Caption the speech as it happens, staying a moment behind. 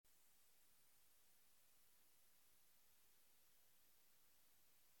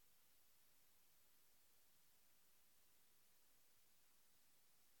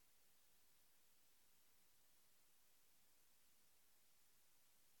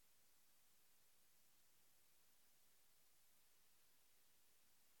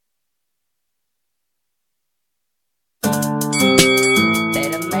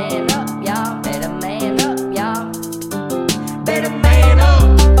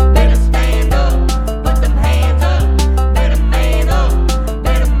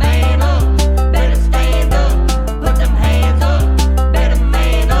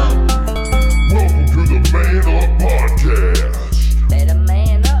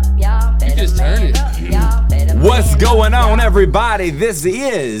going on, everybody? This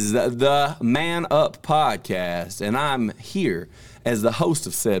is the Man Up Podcast, and I'm here as the host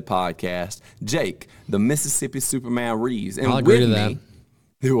of said podcast, Jake, the Mississippi Superman Reeves. And I'll agree to that.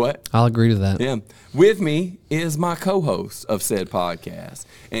 Do what? I'll agree to that. Yeah. With me is my co-host of said podcast,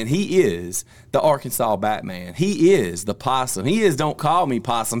 and he is the Arkansas Batman. He is the Possum. He is Don't Call Me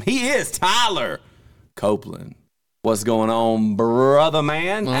Possum. He is Tyler Copeland. What's going on, brother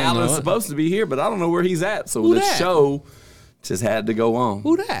man? Alan's supposed to be here, but I don't know where he's at, so the show just had to go on.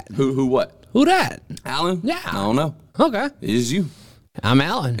 Who that? Who what? Who that? Alan? Yeah. I don't know. Okay. It's you. I'm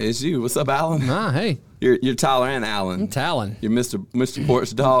Alan. It's you. What's up, Alan? Hey. You're Tyler and Alan. I'm Talon. You're Mr.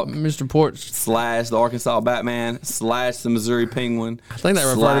 Porch Dog. Mr. Porch. / the Arkansas Batman / the Missouri Penguin. I think they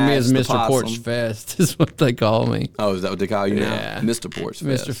refer to me as Mr. Possum. Porch Fest is what they call me. Oh, is that what they call you Yeah. now? Mr. Porch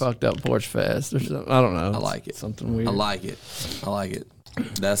Fest. Mr. Fucked Up Porch Fest or something. I don't know. I like it. Something weird. I like it.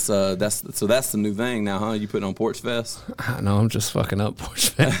 That's the new thing now, huh? You putting on Porch Fest? I know, I'm just fucking up Porch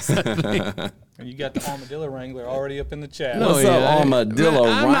Fest. And you got the Armadillo Wrangler already up in the chat. No, What's up, Armadillo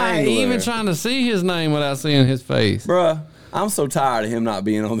Man, I'm not Wrangler? even trying to see his name without seeing his face. Bruh, I'm so tired of him not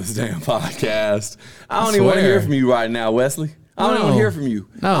being on this damn podcast. I don't even want to swear. hear from you right now, Wesley. I don't even want to No. hear from you.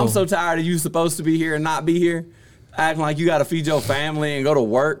 No. I'm so tired of you supposed to be here and not be here, acting like you got to feed your family and go to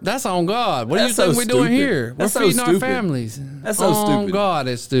work. That's on God. What do you That's so think we're doing stupid. here? We're That's so feeding our stupid. families. That's so on stupid. God,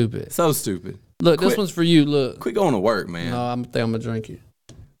 it's stupid. So stupid. Look, Quit- this one's for you. Look. Quit going to work, man. No, I think I'm gonna drink it.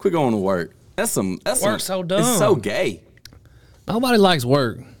 Quit going to work. That's Work's so dumb. It's so gay. Nobody likes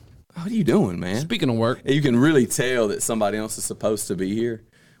work. What are you doing, man? Speaking of work, You can really tell that somebody else is supposed to be here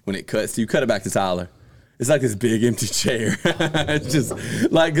when it cuts to you. Cut it back to Tyler. It's like this big empty chair. It's just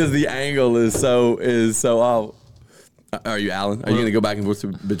like because the angle is so off. Are you Alan? Are you going to go back and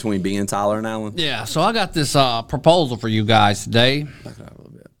forth between being Tyler and Alan? yeah. So I got this proposal for you guys today. Back it up a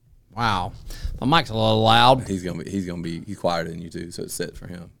little bit. Wow, my mic's a little loud. He's quieter than you too, so it's set for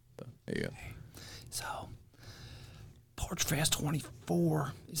him. So, there you go. So, Porch Fest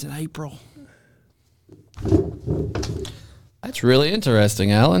 24 is in April. That's really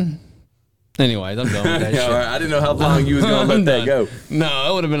interesting, Alan. Anyways, I'm done with that Yeah, shit. all right. I didn't know how long you was going to let that go. No,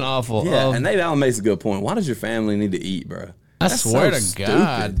 it would have been awful. Yeah, and Nate Allen makes a good point. Why does your family need to eat, bro? I That's swear so to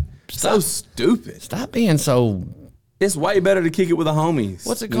God. stupid. So stupid. Stop being so. It's way better to kick it with the homies.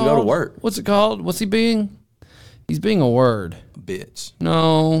 What's it than called? Go to work, What's it called? What's he being? He's being a word. bitch.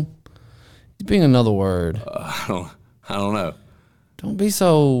 No, he's being another word. I don't know. Don't be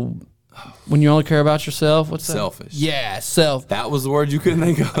so. When you only care about yourself, what's that? Selfish. Yeah, self. That was the word you couldn't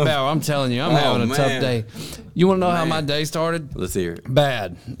think of. Well, I'm telling you, I'm having a tough man. day. You want to know how Man. my day started? Let's hear it.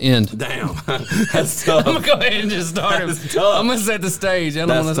 Bad. End. Damn, that's tough. I'm gonna go ahead and just start it. That's tough. I'm gonna set the stage, and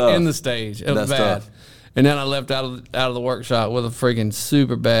I'm That's gonna tough. end the stage. It was That's bad. tough. And then I left out of the workshop with a freaking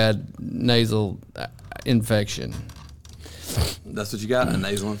super bad nasal infection, That's what you got? A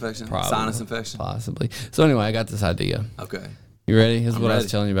nasal infection? Probably. Sinus infection? possibly. So anyway, I got this idea. Okay. You ready? Here's what I ready.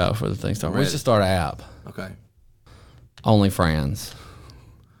 was telling you about before the thing started. We ready. should start an app. Okay. OnlyFans.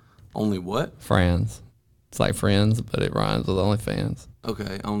 Only what? Friends. It's like friends, but it rhymes with OnlyFans.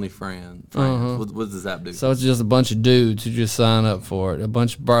 Okay. Only friends. Uh-huh. What does that do? So it's just a bunch of dudes who just sign up for it. A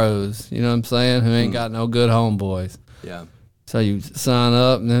bunch of bros, you know what I'm saying, who ain't got no good homeboys. Yeah. So you sign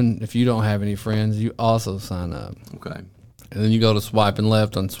up, and then if you don't have any friends, you also sign up. Okay. And then you go to swiping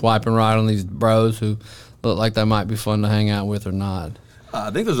left and swiping right on these bros who look like they might be fun to hang out with or not.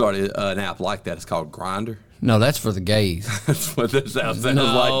 I think there's already an app like that. It's called Grindr. No, that's for the gays. That's what this app sounds No,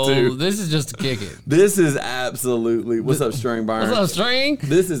 like too. this is just to kick it. This is absolutely. What's up, String Burn? What's up, String?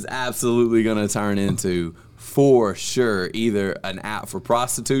 This is absolutely going to turn into, for sure, either an app for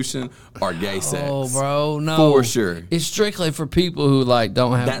prostitution or gay sex. Oh, bro, no. For sure. It's strictly for people who, like,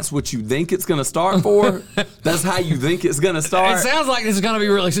 don't have... That's what you think it's going to start for? That's how you think it's going to It start? sounds like this is going to be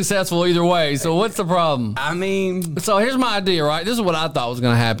really successful either way, so what's the problem? I mean, So here's my idea, right? This is what I thought was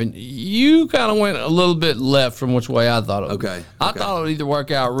going to happen. You kind of went a little bit left from which way I thought it would. Okay, I okay. thought it would either work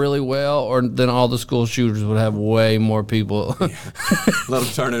out really well or then all the school shooters would have way more people. let them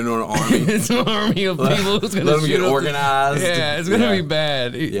turn into an army. It's an army of people who's going to Let them shoot get up. organized. Yeah, it's going to Yeah. be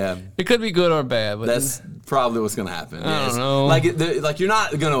bad. Yeah. It could be good or bad, but That's probably what's gonna happen. I Yes. don't know. Like you're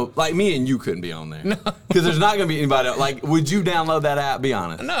not gonna like me and you couldn't be on there because there's not gonna be anybody else. Like, would you download that app? Be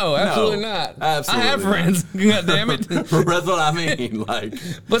honest. no, absolutely not. Absolutely. I have friends. God damn it. That's what I mean. Like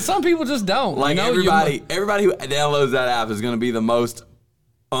But some people just don't. like you know, everybody who downloads that app is gonna be the most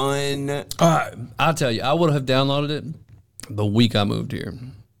I'll tell you, I would have downloaded it the week I moved here.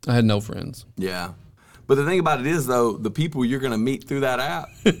 I had no friends. yeah. But the thing about it is, though, the people you're going to meet through that app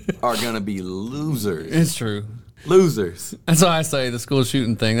are going to be losers. It's true. Losers. That's why I say the school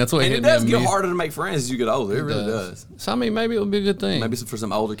shooting thing. That's what And it hit me. does get immediately. harder to make friends as you get older. It really does. So I mean, maybe it would be a good thing. Maybe for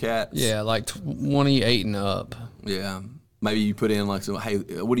some older cats. Yeah, like 28 and up. Yeah. Maybe you put in like some, hey,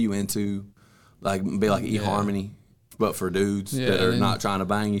 what are you into? Like be like eHarmony, but for dudes Yeah, that are and- not trying to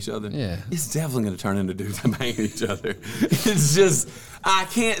bang each other. Yeah. It's definitely going to turn into dudes that bang each other. It's just, I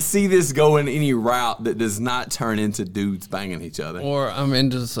can't see this going any route that does not turn into dudes banging each other. Or I'm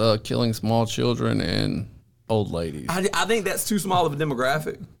into killing small children and old ladies. I think that's too small of a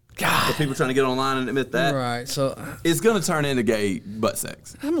demographic. For people trying to get online and admit that. Right. So It's going to turn into gay butt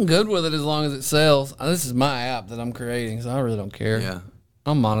sex. I'm good with it as long as it sells. This is my app that I'm creating, so I really don't care. Yeah.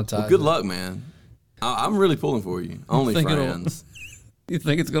 I'm monetized. Good luck, man. I'm really pulling for you. Only think it'll- friends. You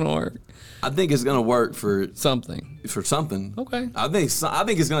think it's gonna work? I think it's going to work for Something. something. Okay. I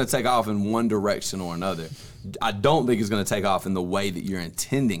think it's going to take off in one direction or another. I don't think it's going to take off in the way that you're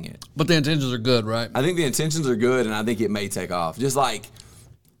intending it. But the intentions are good, right? I think the intentions are good, and I think it may take off. Just like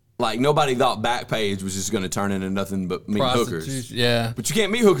nobody thought Backpage was just going to turn into nothing but meet hookers. Prostitution. Yeah. But you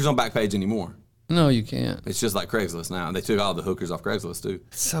can't meet hookers on Backpage anymore. No, you can't. It's just like Craigslist now. They took all the hookers off Craigslist too.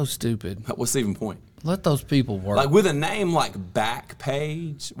 It's so stupid. What's the even point? Let those people work. Like with a name like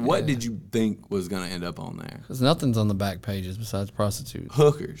Backpage, what did you think was going to end up on there? Because nothing's on the back pages besides prostitutes.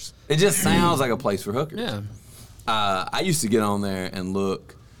 Hookers. It just sounds like a place for hookers. Yeah. I used to get on there and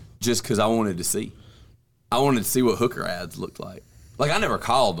look just because I wanted to see. I wanted to see what hooker ads looked like. Like I never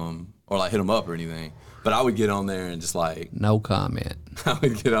called them or like hit them up or anything, but I would get on there and just like No comment. I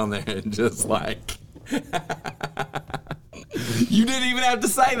would get on there and just like you didn't even have to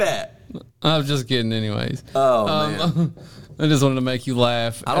say that. I was just kidding, anyways. Oh man. I just wanted to make you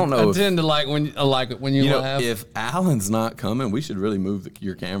laugh. I don't know I if- tend to like it when you You know, laugh. if Alan's not coming, we should really move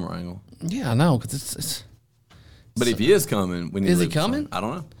your camera angle. Yeah, I know, because it's But if he is coming, we need Is to he leave this coming? on. I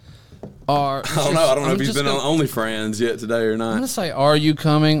don't know. Are I don't know. I don't know if he's been on OnlyFans yet today or I'm not. gonna say, are you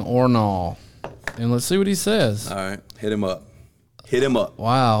coming or no? And let's see what he says. All right, hit him up. Hit him up.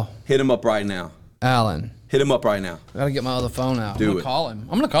 Wow, Hit him up right now. Alan, Hit him up right now. I gotta get my other phone out. Do I'm gonna it. call him.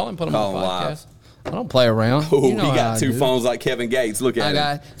 I'm gonna call him. Put him Call on the him podcast. live. I don't play around. Oh, You know he how got I two do. phones like Kevin Gates. Look at I him.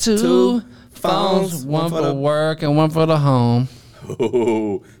 got two phones, one for the work and one for the home.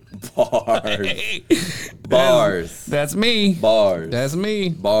 Oh, bars. Bars. That's me. Bars. That's me.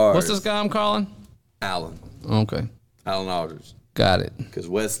 Bars. What's this guy I'm calling? Alan. Okay, Alan Aldridge. got it. Because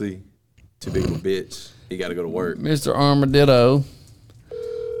Wesley, too big of a bitch. He got to go to work. Mr. Armadillo.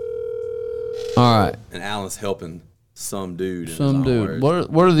 All right, And Alan's helping some dude. In some his own dude. words.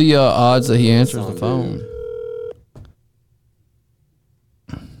 What are the odds that he answers Some the phone?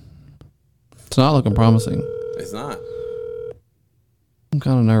 It's not looking promising. It's not. I'm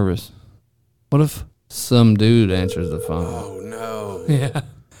kind of nervous. What if some dude answers the phone? Oh, no. Yeah.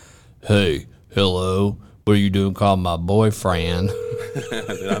 Hey, hello. What are you doing calling my boyfriend?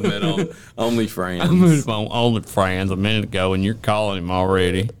 That I met on OnlyFans. I moved on OnlyFans a minute ago and you're calling him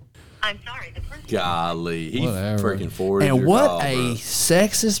already. I'm sorry, the person. Golly. He Whatever. freaking forwarded And your what call, a bro.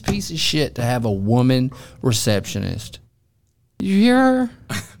 sexist piece of shit to have a woman receptionist. You hear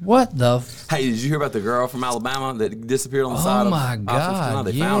her? What the? Hey, did you hear about the girl from Alabama that disappeared on the side Oh of my Offensive God! Canal?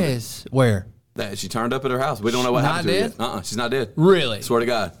 They found her. Yes. Where? That she turned up at her house. We don't know what She's happened not to her dead? yet. She's not dead. Really? Swear to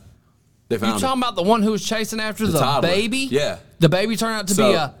God. They You found her. talking about the one who was chasing after the toddler. baby? Yeah. The baby turned out to be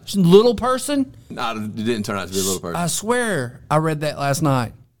So- a little person? No, it didn't turn out to be a little person. I swear I read that last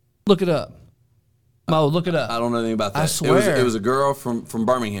night. Look it up. Mo, look it up. I don't know anything about that. I swear. It was a girl from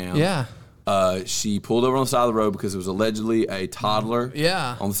Birmingham. Yeah. She pulled over on the side of the road because it was allegedly a toddler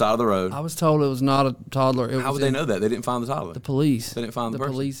Yeah. on the side of the road. I was told it was not a toddler. It How was would they in know that? They didn't find the toddler. The police. They didn't find the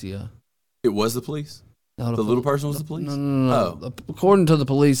person? policia. It was the police? No, The little person was the police? No. Oh. According to the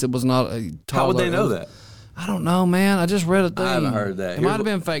police, it was not a toddler. How would they It know was- that? I don't know, man. I just read a thing. I haven't heard that. It Here's might have what-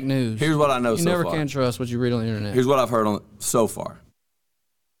 been fake news. Here's what I know You so never far. can trust what you read on the internet. Here's what I've heard on so far.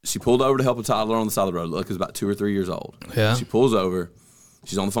 She pulled over to help a toddler on the side of the road. Look, it's about 2 or 3 years old. Yeah. She pulls over.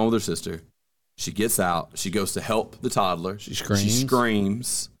 She's on the phone with her sister. She gets out. She goes to help the toddler. She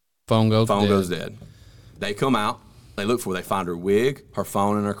screams. Phone goes Phone dead. goes dead. They come out. They look for her. They find her wig, her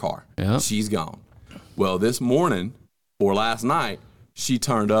phone, and her car. Yeah. She's gone. Well, this morning or last night, she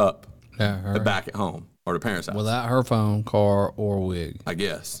turned up Yeah, her. back at home or the parents' house, Without her phone, car, or wig. I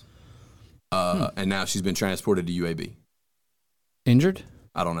guess. And now she's been transported to UAB. Injured?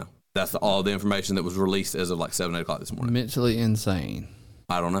 I don't know. That's all the information that was released as of like 7, 8 o'clock this morning. Mentally insane.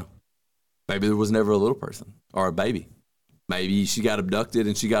 I don't know. Maybe there was never a little person or a baby. Maybe she got abducted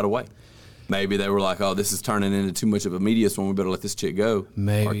and she got away. Maybe they were like, oh, this is turning into too much of a media storm. We better let this chick go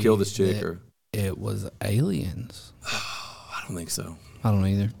Maybe or kill this chick. that- Or It was aliens. I don't think so. I don't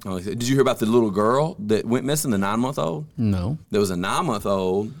either. Oh, did you hear about the little girl that went missing, the 9-month-old? No. There was a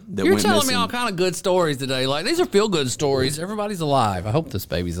 9-month-old that You're went telling missing. me all kind of good stories today. Like, these are feel-good stories. Everybody's alive. I hope this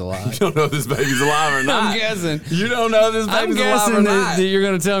baby's alive. You don't know if this baby's alive or not. I'm guessing. You don't know if this I'm baby's alive or guessing not. that you're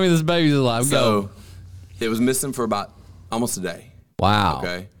going to tell me this baby's alive. So, Go. it was missing for about almost a day. Wow.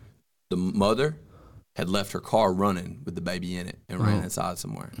 Okay. The mother had left her car running with the baby in it and ran inside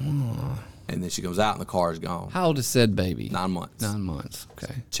somewhere. And then she comes out and the car is gone. How old is said baby? 9 months. 9 months.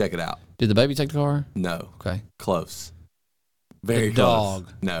 Okay. Check it out. Did the baby take the car? No. Okay. Close. Very The close.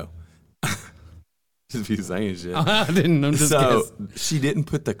 dog. No. Just be saying shit. I didn't. I'm just So guessing. she didn't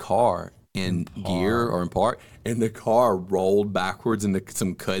put the car in gear or in park, and the car rolled backwards into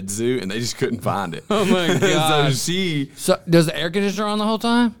some kudzu, and they just couldn't find it. Oh my God. So So, does the air conditioner on the whole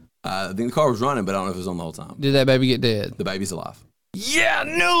time? I think the car was running, but I don't know if it was on the whole time. Did that baby get dead? The baby's alive. Yeah, I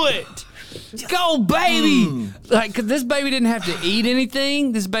knew it. Go, baby. Like, 'cause this baby didn't have to eat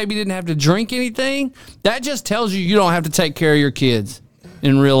anything. This baby didn't have to drink anything. That just tells you don't have to take care of your kids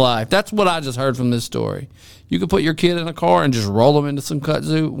in real life. That's what I just heard from this story. You could put your kid in a car and just roll them into some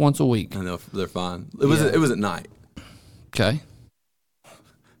kudzu once a week. And they're fine. It was at night. Okay.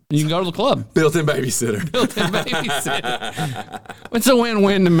 You can go to the club. Built-in babysitter. It's a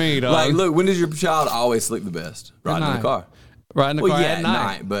win-win to me, dog. Like, look, when does your child always sleep the best? Riding in night. the car. Right in the car Well, yeah, at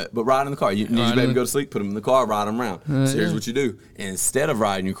night. but ride in the car. You need your baby to go to sleep, put them in the car, ride them around. So here's what you do. Instead of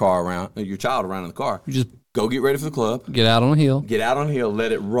riding your child around in the car, You just go get ready for the club. get out on a hill Get out on the hill,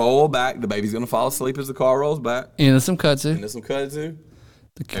 let it roll back. The baby's gonna fall asleep as the car rolls back. into some kudzu. And there's some kudzu.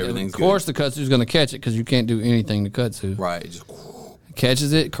 Everything's Of course, the kudzu's going to catch it because you can't do anything to kudzu. Right. Just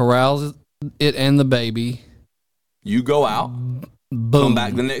Catches it, corrals it and the baby. you go out, Boom. come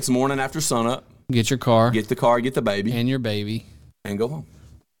back the next morning after sunup, Get your car get the car, get the baby, and your baby. and go home.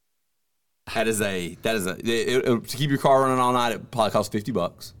 To keep your car running all night, it probably costs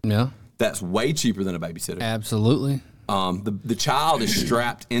 $50. Yeah, That's way cheaper than a babysitter. absolutely. The child is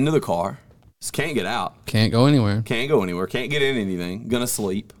strapped into the car. Just can't get out. Can't go anywhere. Can't go anywhere. Can't get in anything. Gonna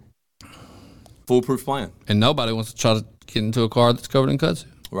sleep. Foolproof plan. And nobody wants to try to get into a car that's covered in kudzu.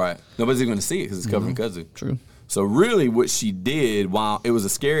 Right. Nobody's even gonna see it because it's covered in kudzu. True. So really, what she did, while it was a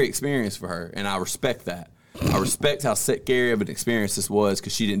scary experience for her, and I respect that. I respect how scary of an experience this was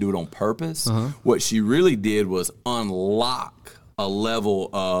because she didn't do it on purpose. What she really did was unlock a level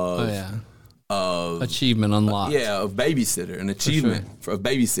of Achievement unlocked. of babysitter, an achievement of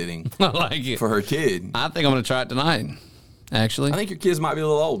babysitting I like it. for her kid. I think I'm going to try it tonight, actually. I think your kids might be a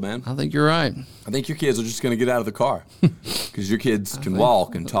little old, man. I think you're right. I think your kids are just going to get out of the car because your kids can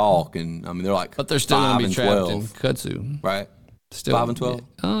walk and talk, and I mean they're like, But they're still going 5 to be and trapped 12, in kudzu. right? Still 5 and 12?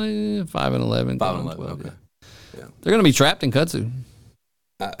 Oh, yeah, 5 and 11. 5 and 12, 11. Okay. yeah. They're going to be trapped in kudzu.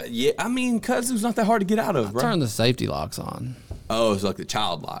 Yeah, I mean, kudzu's not that hard to get out of, bro. Turn the safety locks on. Oh, it's like the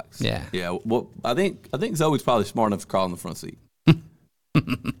child locks. Yeah. Yeah. Well, I think Zoe's probably smart enough to crawl in the front seat.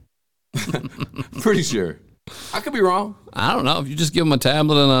 Pretty sure. I could be wrong. I don't know. If you just give them a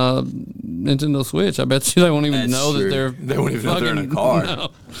tablet and a Nintendo Switch, I bet you they won't even That's know true. that they're. They won't even know they're in a fucking- car. No.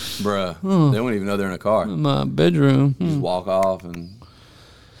 Bruh. They won't even know they're in a car. My bedroom. Just walk off and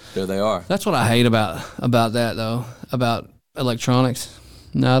there they are. That's what I hate about that though. About electronics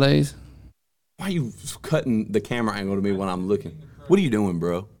nowadays. Why are you cutting the camera angle to me when I'm looking? What are you doing,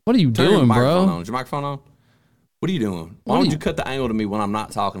 bro? What are you Turn your doing, microphone bro? on. Is your microphone on? What are you doing? Why What don't are you you- cut the angle to me when I'm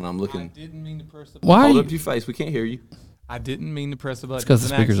not talking and I'm looking? Didn't mean to press the Why are Hold you, up to your face. We can't hear you. I didn't mean to press the button. 'cause It was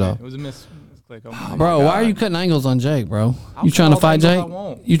the an speaker's accident. off. It was a misclick on my bro? Why are God. you cutting angles on Jake, bro? I'll You cut trying to all the fight angles I Jake?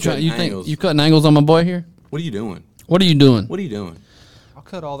 want. You Cutting think angles. you cutting angles on my boy here? What are you doing? What are you doing? What are you doing? I'll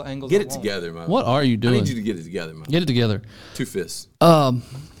cut all the angles. Get I it want. together, man. What are you I doing? need you to get it together, man. Get it together. 2 fists.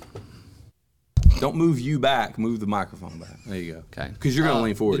 Don't move you back. Move the microphone back. There you go. Okay. Because you're gonna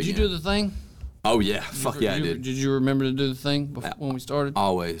lean forward Did you again. do the thing? Oh yeah. Fuck yeah, I did. Did you remember to do the thing before, when we started?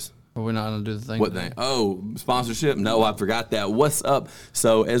 Always. Or we're not going to do the thing? What today? thing? Oh, sponsorship? No, I forgot that. What's up?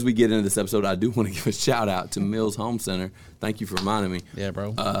 So as we get into this episode, I do want to give a shout out to Mills Home Center. Thank you for reminding me. Yeah,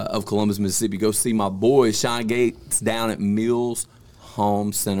 bro. Of Columbus, Mississippi. Go see my boy Sean Gates down at Mills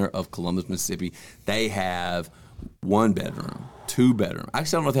Home Center of Columbus, Mississippi. They have 1 bedroom, 2 bedroom.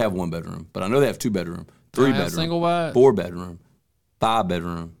 Actually, I don't know if they have 1 bedroom, but I know they have 2 bedroom, 3 I have bedroom, single wide? 4 bedroom, 5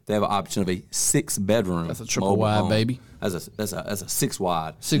 bedroom. They have an option of a 6 bedroom. That's a triple mobile wide, home. baby. That's a 6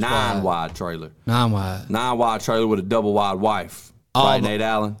 wide, 6 9 wide. wide trailer. 9 wide. 9 wide trailer with a double wide wife. All Right, the- Nate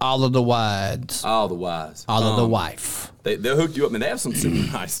Allen? All of the wides. All the wides. All of the wife. They'll hook you up, and they have some super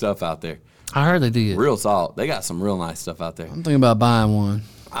nice stuff out there. I heard they did. Real solid. They got some real nice stuff out there. I'm thinking about buying one.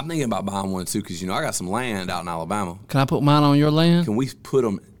 I'm thinking about buying one too, because I got some land out in Alabama. Can I put mine on your land? Can we put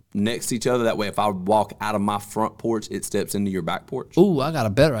them next to each other. That way, if I walk out of my front porch, it steps into your back porch. Ooh, I got a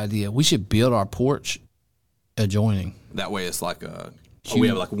better idea. We should build our porch adjoining. That way, it's like we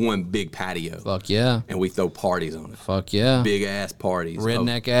have like one big patio. Fuck yeah. And we throw parties on it. Fuck yeah. Big ass parties.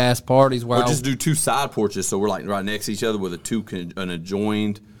 Redneck ass parties. Or just do 2 side porches, so we're like right next to each other with an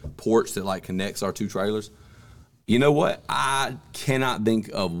adjoined porch that like connects our 2 trailers. You know what? I cannot think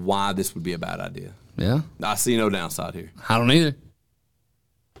of why this would be a bad idea. Yeah. I see no downside here. I don't either.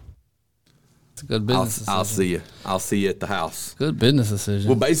 It's a good business decision. I'll see you. I'll see you at the house. Good business decision.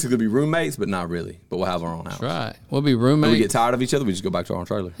 We'll basically be roommates, but not really. But we'll have our own house. That's right. We'll be When roommates. we get tired of each other, we just go back to our own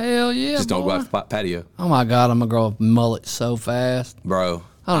trailer. Hell yeah, Just don't boy. go out to the patio. Oh my God, I'm going to grow a mullet so fast. Bro,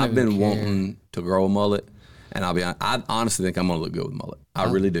 I don't I've even been care. wanting to grow a mullet, and I'll be honest, I honestly think I'm going to look good with a mullet. I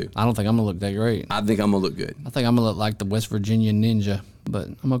really do. I don't think I'm going to look that great. I think I'm going to look good. I think I'm going to look like the West Virginia ninja, but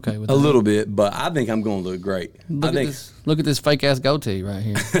I'm okay with A that. little bit, but I think I'm going to look great. Look at this fake ass goatee right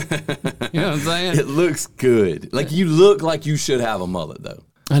here. You know what I'm saying? It looks good. Like, you look like you should have a mullet, though.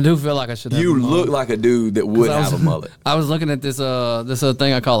 I do feel like I should have You a mullet. look like a dude that would have a mullet. I was looking at this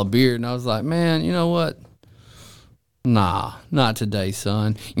thing I call a beard, and I was like, man, you know what? Nah, not today,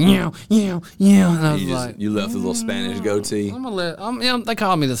 son. Yeah. And I was like, You left a little Spanish goatee. I'm gonna let. They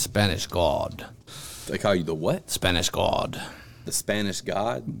call me the Spanish God. They call you the what? Spanish God. The Spanish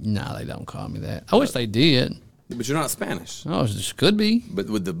god? No, they don't call me that. I wish they did. But you're not Spanish. Oh, it just could be. But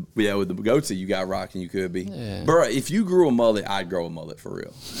with the goatee you got rocking, you could be. Yeah. Bro, if you grew a mullet, I'd grow a mullet for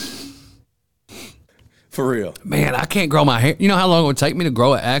real. For real. Man, I can't grow my hair. You know how long it would take me to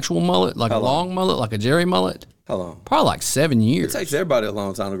grow an actual mullet, like How a long? long mullet, like a Jerry mullet? How long? Probably like 7 years. It takes everybody a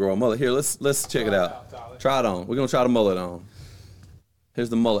long time to grow a mullet. Here, let's check it out. Try it on. We're gonna try the mullet on. Here's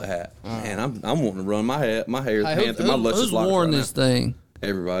the mullet hat. Man, I'm wanting to run my hair Hey, through my luscious who's locks worn right this now. thing?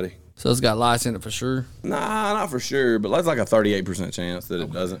 Everybody. So it's got lice in it for sure. Nah, not for sure, but that's like a 38% chance that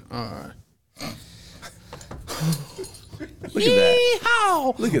it doesn't. All right. Look at that.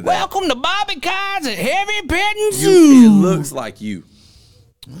 Yeehaw! Look at that. Welcome to Bobby Cards at Heavy Petting It Zoo. looks like you.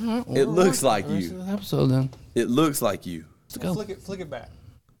 It looks like you. Episode then. It looks like you. Let's go. Flick it back.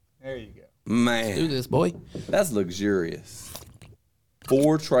 There you go. Do Man, this, boy. that's luxurious.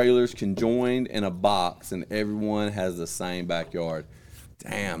 4 trailers conjoined in a box, and everyone has the same backyard.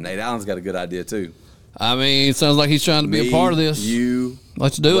 Damn, Nate Allen's got a good idea too. I mean, it sounds like he's trying to be Me, a part of this. You,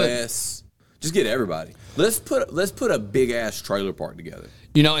 Let's do it. Wes, just get everybody. Let's put a big ass trailer park together.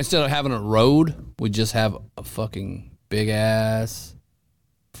 You know, instead of having a road, we just have a fucking big ass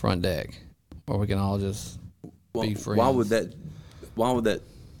front deck where we can all just be friends. Why would that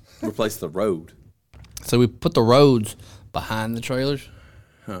replace the road? So we put the roads behind the trailers,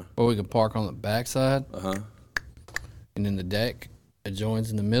 where we can park on the backside, and then the deck adjoins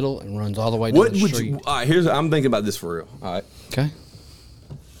in the middle and runs all the way down What the would street. you? All right, I'm thinking about this for real. All right, Okay.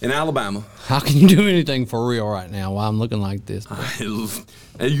 in Alabama, How can you do anything for real right now while I'm looking like this?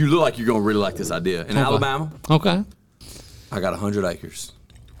 and you look like you're gonna really like this idea. In Alabama, Okay. I got 100 acres.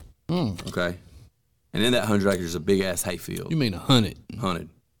 Okay, and in that 100 acres is a big ass hayfield. You mean 100? 100.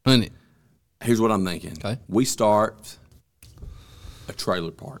 Here's what I'm thinking. Okay. We start a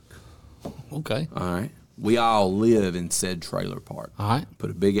trailer park. Okay. All right. We all live in said trailer park. All right.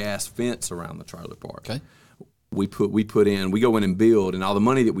 Put a big ass fence around the trailer park. Okay. We go in and build, and all the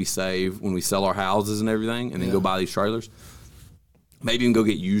money that we save when we sell our houses and everything, and then go buy these trailers. Maybe even go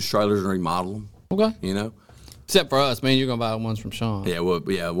get used trailers and remodel them. Okay. You know. Except for us, man, you're gonna buy ones from Sean. Yeah. Well,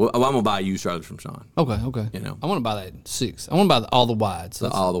 I'm gonna buy used trailers from Sean. Okay. You know. I want to buy that 6. I want to buy all the wides. The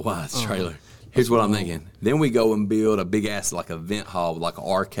all the wides trailer. Here's what I'm thinking. Then we go and build a big ass like event hall, like an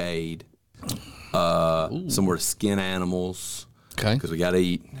arcade, somewhere to skin animals Okay. because we got to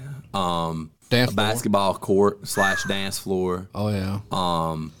eat. Dance A floor. basketball court / dance floor, Oh yeah.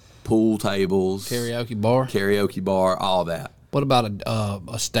 pool tables, Karaoke bar. all that. What about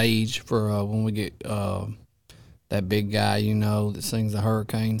a stage for when we get that big guy you know that sings the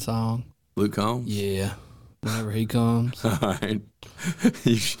hurricane song? Luke Combs. Yeah. Whenever he comes. All right.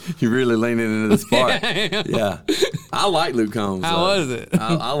 You're really leaning into this part. Yeah. I like Luke Combs. How was it?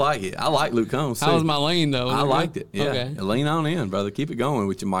 I like it. I like Luke Combs. How too. was my lane though? Was I it liked good? it. Yeah. Okay. Lean on in, brother. Keep it going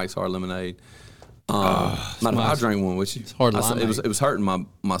with your Mike's Hard Lemonade. I drank one with you. It's hard It limeade. was hurting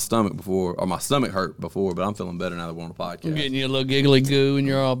my stomach before, or my stomach hurt before, but I'm feeling better now that we're on the podcast. I'm getting you a little giggly goo and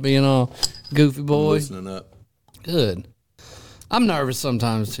you're all being all goofy boy. Listening up. Good. I'm nervous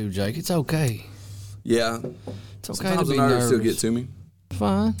sometimes too, Jake. It's okay. Yeah. It's okay Sometimes to the be nerves nervous. still get to me.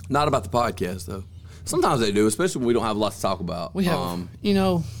 Fine. Not about the podcast though. Sometimes they do, especially when we don't have a lot to talk about. We have, you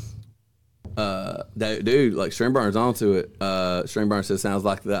know, Dude, like String Burns onto it. String Burn says, sounds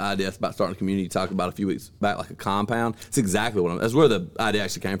like the idea that's about starting a community you talked about a few weeks back, like a compound. It's exactly what that's where the idea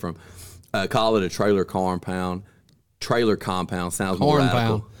actually came from. Call it a trailer compound. Trailer compound sounds more Corn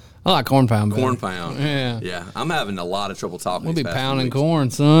radical. pound. I like corn pound better. Corn pound. Yeah. Yeah. I'm having a lot of trouble talking. We'll these be past few pounding weeks. corn,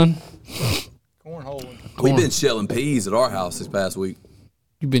 son. Cornhole. We've been shelling peas at our house this past week.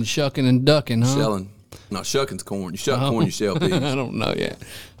 You've been shucking and ducking, huh? Shelling. No, shucking's corn. You shuck corn, you shell peas. I don't know yet.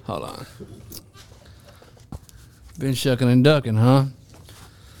 Hold on. Been shucking and ducking, huh?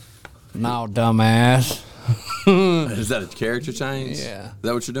 No, dumbass. Is that a character change? Yeah. Is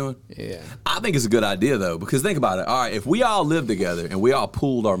that what you're doing? Yeah. I think it's a good idea, though, because think about it. All right, if we all lived together and we all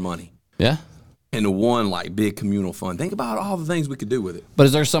pooled our money Yeah? into one, like, big communal fund, think about all the things we could do with it. But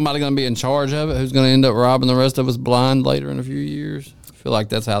is there somebody going to be in charge of it who's going to end up robbing the rest of us blind later in a few years? I feel like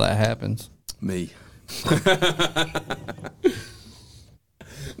that's how that happens. Me.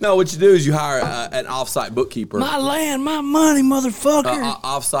 No, what you do is you hire an off-site bookkeeper. My land, my money, motherfucker.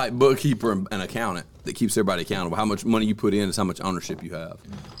 Off-site bookkeeper and an accountant that keeps everybody accountable. How much money you put in is how much ownership you have,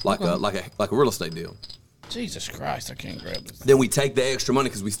 like a real estate deal. Jesus Christ, I can't grab this. Then we take the extra money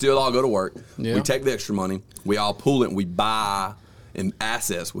because we still all go to work. Yeah. We take the extra money, we all pool it, and we buy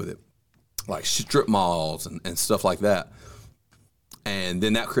assets with it, like strip malls and stuff like that. And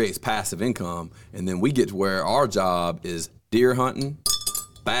then that creates passive income. And then we get to where our job is deer hunting,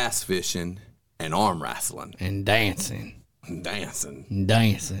 bass fishing, and arm wrestling. And dancing. Dancing. And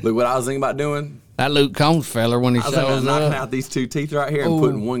dancing. Look what I was thinking about doing. That Luke Combs feller when he I was thinking shows about knocking up. out these two teeth right here and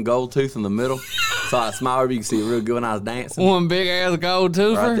putting one gold tooth in the middle. So I smile over, you can see it real good when I was dancing. One big ass gold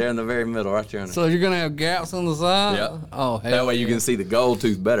tooth. Right there in the very middle, right there. So you're going to have gaps on the side? Yep. Oh, hell That way you yeah. can see the gold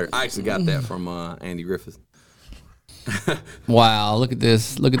tooth better. I actually got that from Andy Griffith. Wow, look at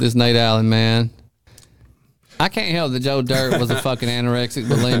this. Look at this Nate Allen, man. I can't help that Joe Dirt was a fucking anorexic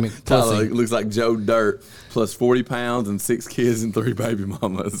bulimic Tyler, pussy. it looks like Joe Dirt plus 40 pounds and 6 kids and 3 baby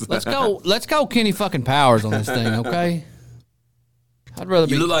mamas. Let's go Kenny fucking Powers on this thing, okay? I'd rather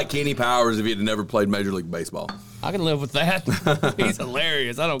You be look like Kenny Powers if he had never played Major League Baseball. I can live with that. He's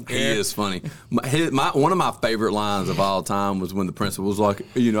hilarious. I don't He care. is funny. One of my favorite lines of all time was when the principal was like,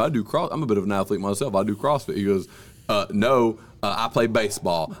 I'm a bit of an athlete myself. I do CrossFit. He goes, no, I play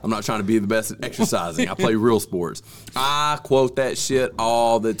baseball. I'm not trying to be the best at exercising. I play real sports. I quote that shit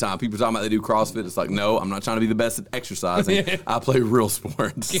all the time. People talking about they do CrossFit. It's like, no, I'm not trying to be the best at exercising. I play real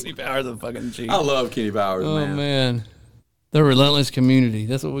sports. Kenny Powers a fucking cheat. I love Kenny Powers, Oh man. man. The relentless community.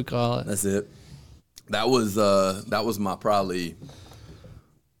 That's what we call it. That's it. That was my probably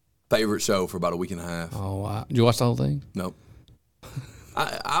favorite show for about a week and a half. Oh wow. Did you watch the whole thing? Nope.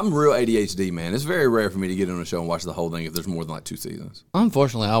 I'm real ADHD, man. It's very rare for me to get on a show and watch the whole thing if there's more than like 2 seasons.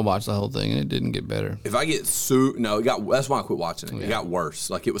 Unfortunately, I watched the whole thing and it didn't get better. If I get that's why I quit watching it. It got worse.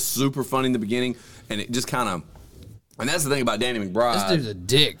 Like it was super funny in the beginning, and it just kind of. And that's the thing about Danny McBride. This dude's a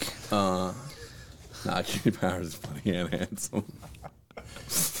dick. Nah, Kenny Powers is funny and handsome.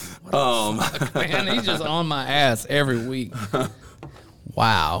 Man, he's just on my ass every week.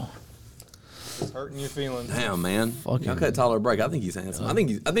 Wow. It's hurting your feelings. Damn, man. Fucking- Y'all cut Tyler a break. I think he's handsome. I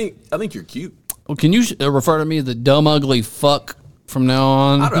think you're cute. Well, can you refer to me as the dumb, ugly fuck from now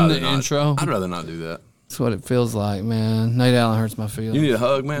on I'd in rather the not. intro? I'd rather not do that. That's what it feels like, man. Nate Allen hurts my feelings. You need a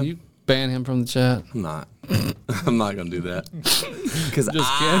hug, man. You ban him from the chat. I'm not. I'm not gonna do that. Because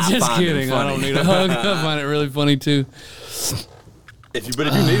Just kidding. I don't need a hug. I find it really funny too. If you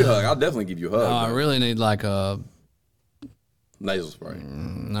need a hug, I'll definitely give you a hug. I bro. really need like a Nasal spray.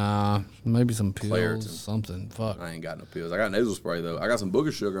 maybe some pills, Claritin. something. Fuck. I ain't got no pills. I got nasal spray though. I got some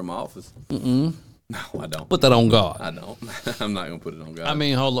booger sugar in my office. No, I don't. Put that on God. I don't. I'm not gonna put it on God. I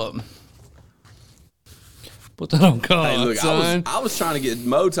mean, hold up. Put that on God, hey, look, son. I was trying to get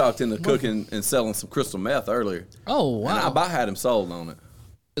Mo talked into cooking and selling some crystal meth earlier. Oh And wow, I had him sold on it.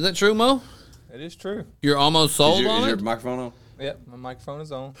 is that true, Mo? It is true. You're almost sold on Is your it microphone on? Yep, my microphone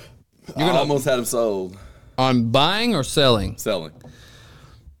is on. I almost had him sold. on buying or selling. Selling.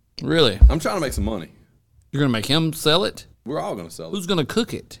 Really, I'm trying to make some money. you're gonna make him sell it? We're all gonna sell it. Who's gonna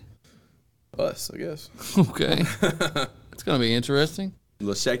cook it? Us, I guess. Okay, it's gonna be interesting. A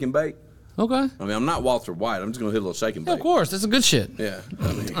little shake and bake. Okay, I mean, I'm not Walter White. I'm just gonna hit a little shake and of bake. course, that's a good shit. Yeah.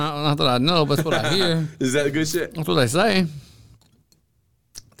 I mean, Not that I know, but that's what I hear. is that a good shit? That's what they say.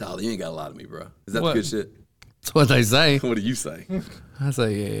 Tyler, you ain't got a lot of me, bro. Is that What? the good shit? That's what they say. What do you say? I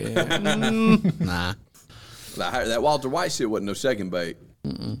say, yeah. Nah. That Walter White shit wasn't no shake and bake.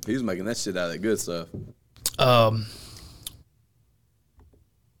 He was making that shit out of that good stuff. Um.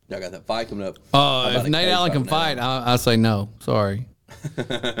 Y'all got that fight coming up. How about If a Nate cage Allen can Nate fight, Allen? I say no. Sorry.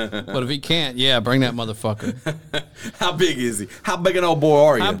 But if he can't, yeah, bring that motherfucker. How big is he? How big an old boy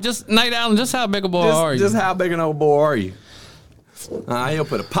are you? I'm just Nate Allen. Just how big a boy are you? Just how big an old boy are you? He'll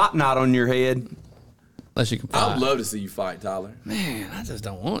put a pop knot on your head. Unless you can I fight. would love to see you fight, Tyler. Man, I just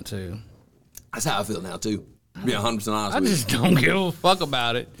don't want to. That's how I feel now too. Be 100% honest I with just don't give a fuck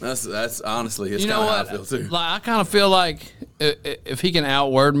about it. you. That's honestly, it's You kind know of how what? I feel too. Like I kind of feel like if he can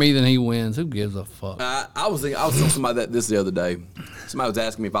outword me, then he wins. Who gives a fuck? I was telling somebody this the other day. Somebody was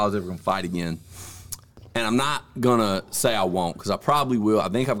asking me if I was ever going to fight again, and I'm not gonna say I won't because I probably will. I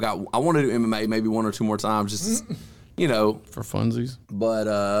think I want to do MMA maybe 1 or 2 more times, just For funsies. But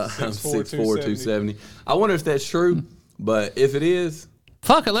I'm 6'4", 6'4", 270. I wonder if that's true, but if it is,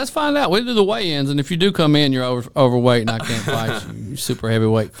 Fuck it, let's find out. We do the weigh-ins, and if you do come in, you're overweight, and I can't fight you. You super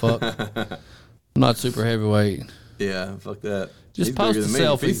heavyweight fuck. I'm not super heavyweight. yeah, fuck that. Just He's post bigger than a me.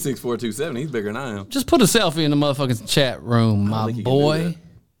 selfie. If he's 6'4", 270, he's bigger than I am. Just put a selfie in the motherfucking chat room, my think you can do boy. that.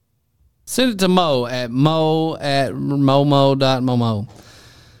 Send it to Mo at momo.momo.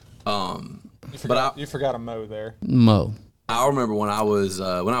 You forgot a Mo there. Mo. I remember when I was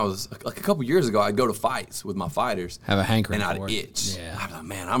like a couple years ago, I'd go to fights with my fighters, Have a hankering and I'd for it. itch. Yeah. I'd be like,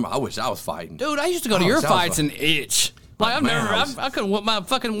 man, I wish I was fighting. Dude, I used to go to Oh, your that was fights fun. and itch. Like I've Man, never, I couldn't whip my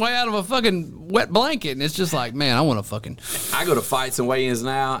fucking way out of a fucking wet blanket, and it's just like, man, I want to fucking. I go to fights and weigh-ins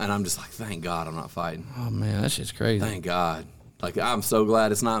now, and I'm just like, thank God I'm not fighting. Oh man, that shit's crazy. Thank God. Like, I'm so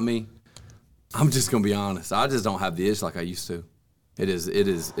glad it's not me. I'm just gonna be honest. I just don't have the itch like I used to.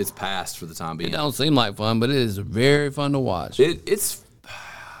 It's past for the time being. It don't seem like fun, but it is very fun to watch. It's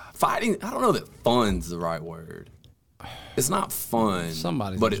fighting. I don't know that fun's the right word. It's not fun,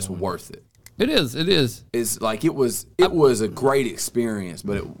 Somebody's but it's enjoying it. worth it. It is. It is. It's like it was a great experience,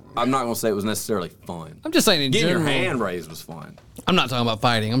 but I'm not gonna say it was necessarily fun. I'm just saying in Getting general. your hand raised was fun. I'm not talking about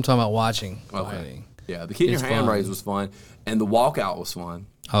fighting. I'm talking about watching fighting. Yeah, the getting It's your hand fun. raised was fun, and the walkout was fun.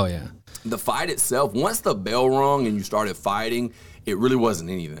 Oh yeah. The fight itself, once the bell rung and you started fighting, it really wasn't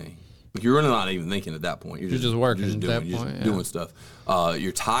anything. Like, you're really not even thinking at that point. You're just working at that you're just point, yeah. doing stuff.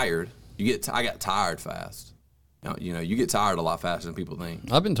 You're tired. I got tired fast. You get tired a lot faster than people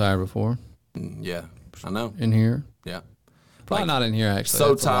think. I've been tired before Yeah, I know. in here. Yeah, Probably not in here actually. so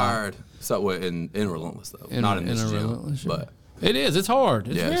That's a lie. tired. So in Relentless though, not in this a gym, Relentless, yeah. but It is. It's hard.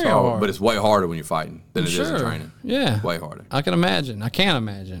 It's yeah, very it's hard. But it's way harder when you're fighting than it is in training. Yeah. Way harder. I can imagine. I can't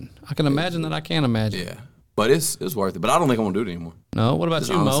imagine. I can imagine that I can't imagine. Yeah, but it's worth it. But I don't think I'm gonna do it anymore. No. What about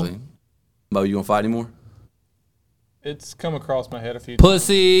Just you, honestly. Mo, you gonna fight anymore? It's come across my head a few times.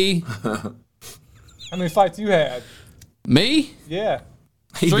 Pussy. How many fights you had? Me? Yeah.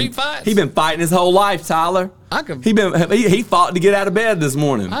 Street fights? He been fighting his whole life, Tyler. I could. He fought to get out of bed this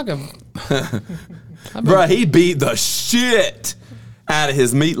morning. I could. Bruh, he beat the shit out of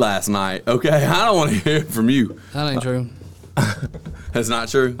his meat last night. Okay, I don't want to hear it from you. That ain't true. That's not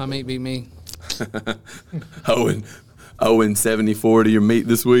true. My meat beat me. Owing 74 to your meat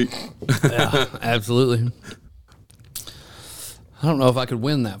this week. Yeah, absolutely. I don't know if I could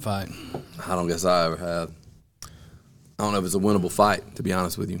win that fight. I don't guess I ever have. I don't know if it's a winnable fight, to be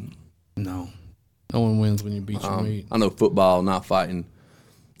honest with you. No. No one wins when you beat your meat. I know football, not fighting.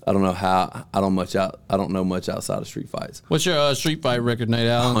 I don't know how. I don't know much outside of street fights. What's your street fight record, Nate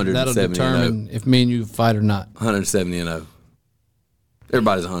Allen? 170 That'll and determine if me and you fight or not. 170-0.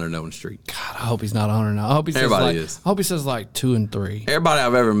 Everybody's 100-0 in the street. God, I hope he's not 100 now. I hope he says Everybody like. is. I hope he says like 2 and 3. Everybody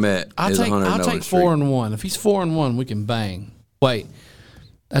I've ever met I'll is take 100-0 in the street. 4 and 1. If he's 4 and 1, we can bang. Wait,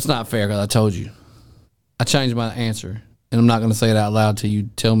 that's not fair because I told you. I changed my answer, and I'm not going to say it out loud till you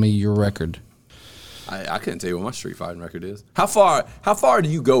tell me your record. I couldn't tell you what my street fighting record is. How far do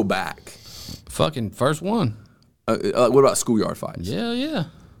you go back? Fucking first one. What about schoolyard fights? Yeah.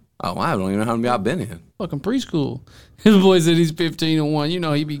 Oh, I don't even know how many I've been in. Fucking preschool. His boy said he's 15 and 1. You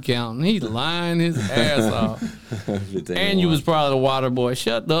know he be counting. He's lying his ass off. And you was probably the water boy.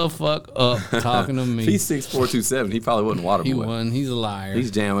 Shut the fuck up talking to me. If he's 6'4", 270, he probably wasn't water He boy. won. He's a liar.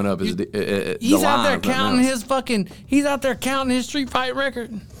 He's jamming up his. He's out there counting his fucking. He's out there counting his street fight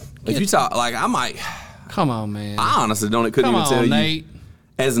record. If you talk like I might, Come on, man. I honestly couldn't Come even tell on, you Nate.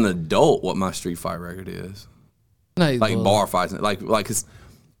 as an adult what my street fight record is. Nate, Like look. bar fights, like cause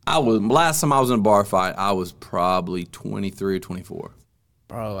last time I was in a bar fight, I was probably 23 or 24.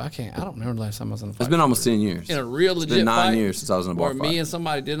 Bro, I don't remember the last time I was in a fight. It's been almost 10 years. in a real legit It's been 9 fight years since I was in a bar where fight. me and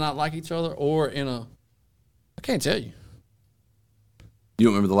somebody did not like each other, or in a. I can't tell you. You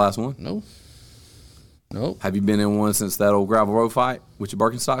don't remember the last one? No. Nope. Have you been in one since that old gravel road fight with your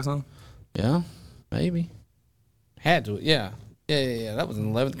Birkenstocks on? Yeah, maybe. Had to. Yeah. Yeah. That was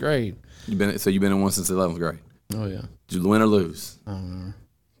in 11th grade. You've been in one since the 11th grade. Oh yeah. Did you win or lose? I don't remember.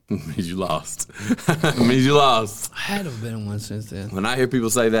 Means you lost. Means you lost. I had to have been in one since then. When I hear people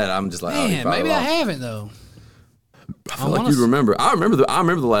say that, I'm just like, oh, he Man, probably maybe I lost. haven't though. I feel like you remember. I remember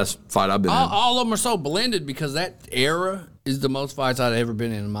the last fight I've been in. All of them are so blended because that era is the most fights I'd ever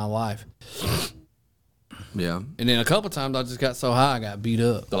been in my life. Yeah. And then a couple times I just got so high I got beat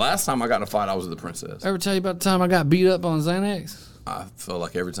up. The last time I got in a fight, I was at the Princess. Ever tell you about the time I got beat up on Xanax? I feel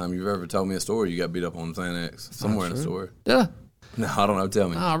like every time you've ever told me a story, you got beat up on Xanax somewhere in the story. Did I? No, I don't know. Tell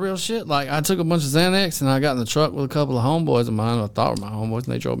me. Nah, real shit. Like, I took a bunch of Xanax and I got in the truck with a couple of homeboys of mine. I thought were my homeboys,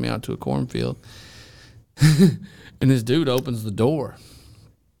 and they drove me out to a cornfield. And this dude opens the door.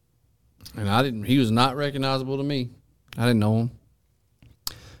 And he was not recognizable to me. I didn't know him.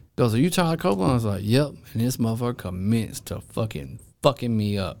 Goes, "Are you Tyler Copeland?" I was like, "Yep." And this motherfucker commenced to fucking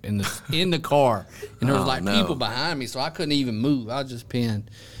me up in the car. And there was people behind me, so I couldn't even move. I was just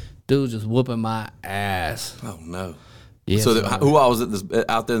pinned. Dude just whooping my ass. Oh, no. Yeah, So who all was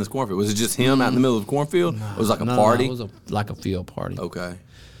out there in this cornfield? Was it just him out in the middle of the cornfield? It was like a party? No, it was like a field party. Okay.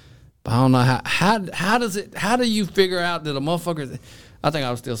 But I don't know how do you figure out that a motherfucker? I think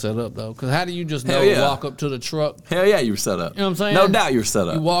I was still set up though, because how do you just know to walk up to the truck? Hell yeah, you were set up. You know what I'm saying? No doubt you were set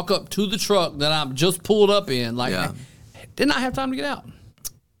up. You walk up to the truck that I'm just pulled up in, like, didn't I have time to get out?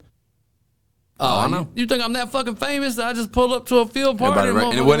 Oh, I know. You think I'm that fucking famous that I just pulled up to a field party?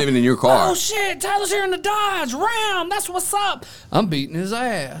 And it wasn't even in your car. Oh shit, Tyler's here in the Dodge Ram. That's what's up. I'm beating his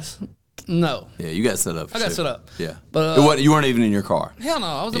ass. No. Yeah, you got set up. I got set up. Yeah. But you weren't even in your car. Hell no.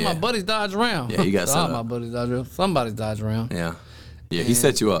 I was in my buddy's Dodge Ram. Yeah, you got set up. My buddy's Dodge Ram. Somebody's Dodge Ram. Yeah. Yeah, he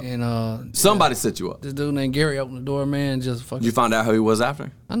set you up. And somebody set you up. This dude named Gary opened the door, man, just fucking. Did you find out who he was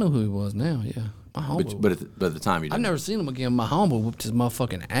after? I know who he was now, yeah. My homeboy. But at the time you didn't. I've never seen him again. My homeboy whooped his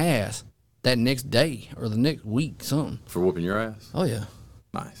motherfucking ass that next day or the next week, something. For whooping your ass? Oh, yeah.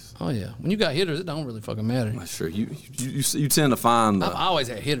 Nice. Oh, yeah. When you got hitters, it don't really fucking matter. Well, sure. You tend to find I've always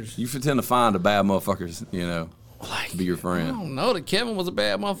had hitters. You tend to find the bad motherfuckers, to be your friend. I don't know that Kevin was a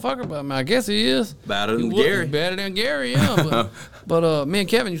bad motherfucker, but I mean, I guess he is. Better than Gary. Better than Gary, yeah. But me and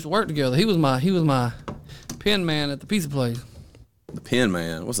Kevin used to work together. He was my pen man at the pizza place. The pen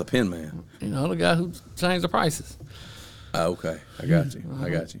man? What's a pen man? You know, the guy who changed the prices. Oh, okay. I got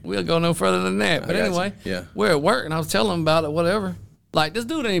you. We'll go no further than that. But anyway, we're at work, and I was telling him about it, whatever. Like, this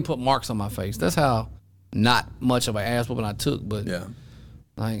dude didn't put marks on my face. That's how not much of an ass whooping I took. But,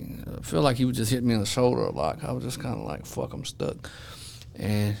 like, I feel like he would just hit me in the shoulder a lot. I was just kind of like, fuck, I'm stuck.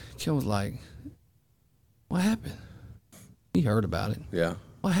 And Kim was like, what happened? He heard about it. Yeah.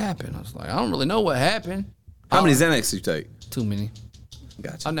 What happened? I was like, I don't really know what happened. How many Xanax did you take? Too many.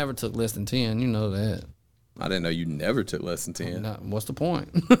 Gotcha. I never took less than 10. You know that. I didn't know you never took less than 10. What's the point?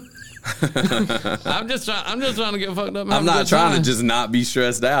 I'm just trying to get fucked up. I'm not trying to just not be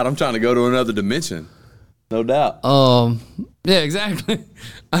stressed out. I'm trying to go to another dimension. No doubt. Yeah, exactly.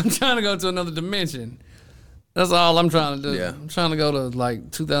 I'm trying to go to another dimension. That's all I'm trying to do. Yeah. I'm trying to go to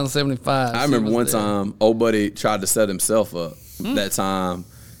like 2075. I remember one time, old buddy tried to set himself up. That time,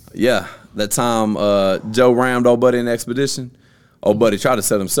 Joe rammed old buddy in the expedition. Old buddy tried to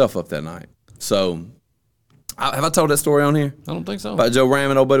set himself up that night. So, have I told that story on here? I don't think so. About Joe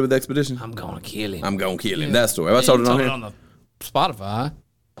ramming old buddy with the expedition? I'm gonna kill him. I'm gonna kill him. That story. Have I told it on here? On the Spotify.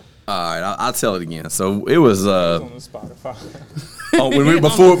 All right, I'll tell it again. So it was on the Spotify.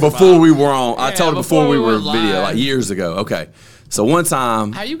 before we were on. I told it before we were live. video, like years ago. Okay, so one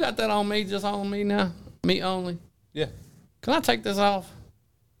time. How you got that on me? Just on me now? Me only? Yeah. Can I take this off?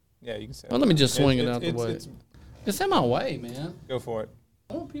 Yeah, you can say. Well, let me just swing it out the way. It's in my way, man. Go for it.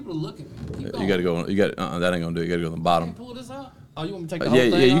 I want people to look at me. You got to go. You got that ain't gonna do it. You got to go on the bottom. Pull this out. Oh, you want me to take the whole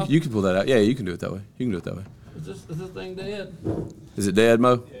thing Yeah. off? You can pull that out. Yeah, you can do it that way. You can do it that way. Is this thing dead? Is it dead,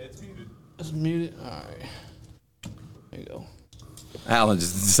 Mo? Yeah, it's muted. It's muted. All right. There you go. Alan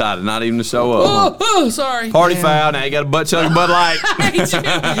just decided not even to show up. Oh, sorry. Party foul. Now you got a butt chug of Bud Light.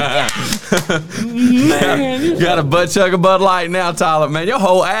 Man, You got a butt chug of Bud Light now, Tyler. Man, your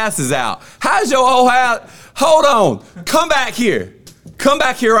whole ass is out. How's your whole ass? Hold on. Come back here. Come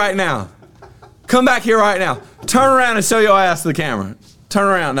back here right now. Come back here right now. Turn around and show your ass to the camera. Turn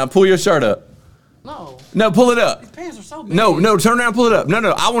around. Now pull your shirt up. No, pull it up. These pants are so big. No, turn around, pull it up. No,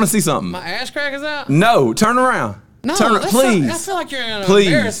 I want to see something. My ass crack is out? No, turn around. No, please. I feel like you're going to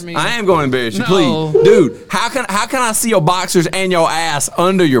embarrass me. I am going to embarrass you. No. Please, dude. How can I see your boxers and your ass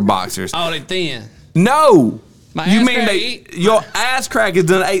under your boxers? Oh, they thin. No. My You ass mean crack your ass crack is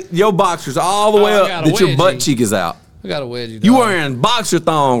done your boxers all the way I up got a that your butt wedgie. cheek is out. I got a wedgie. You wearing boxer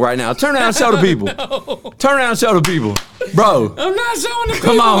thong right now. Turn around and show the people. No. Turn around and show the people. Bro. I'm not showing the people.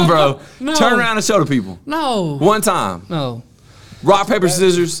 Come on, bro. No. Turn around and show the people. No. One time. No. Rock, paper,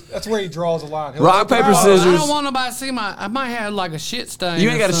 scissors. That's where he draws the line. He'll Rock, take the paper, ball. scissors. I don't want nobody to see I might have like a shit stain. You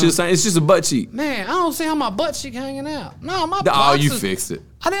ain't got a shit stain. It's just a butt cheek. Man, I don't see how my butt cheek hanging out. No, my Oh, boxers. you fixed it.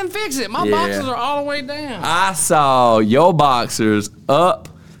 I didn't fix it. My Yeah. boxers are all the way down. I saw your boxers up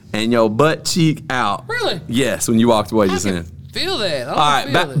and your butt cheek out. Really? Yes, when you walked away I just can then. feel that. I don't All right,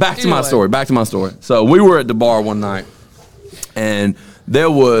 feel it. back to my Anyway. story. Back to my story. So we were at the bar one night, and there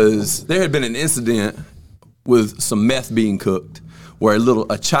had been an incident with some meth being cooked, where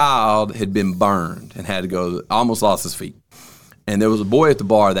a child had been burned and had to go, almost lost his feet. And there was a boy at the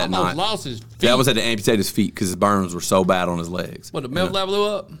bar that Almost night. lost his feet. That was had to amputate his feet because his burns were so bad on his legs. What, the meth lab blew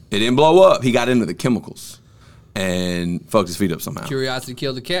up? It didn't blow up. He got into the chemicals and fucked his feet up somehow. Curiosity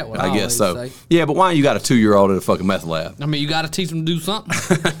killed the cat. What I guess so. Say. Yeah, but why you got a 2-year-old at a fucking meth lab? I mean, you got to teach them to do something.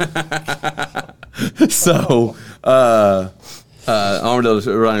 So,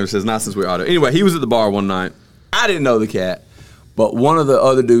 Armadillo Runner says, not since we were auto. Anyway, he was at the bar one night. I didn't know the cat, but one of the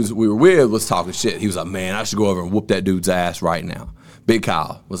other dudes that we were with was talking shit. He was like, man, I should go over and whoop that dude's ass right now. Big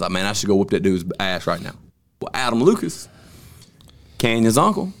Kyle was like, man, I should go whoop that dude's ass right now. Well, Adam Lucas, Canyon's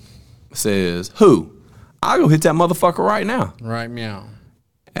uncle, says, who? I'll go hit that motherfucker right now. Right, meow.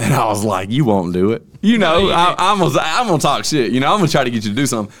 And I was like, you won't do it. You know, I'm gonna talk shit. You know, I'm gonna try to get you to do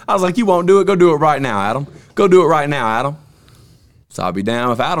something. I was like, you won't do it. Go do it right now, Adam. Go do it right now, Adam. So I'll be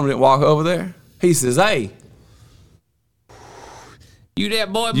down if Adam didn't walk over there. He says, hey. You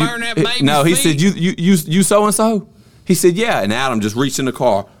that boy burn that baby's No, he feet? said, you so-and-so? He said, yeah. And Adam just reached in the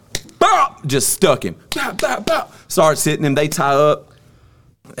car, just stuck him. Starts hitting him. They tie up.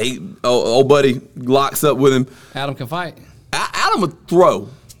 Old buddy locks up with him. Adam can fight. Adam would throw.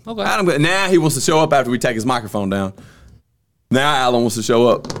 Okay. Now he wants to show up after we take his microphone down. Now Alan wants to show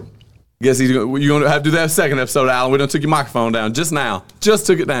up. Guess you're going to have to do that second episode, Alan. We done took your microphone down just now. Just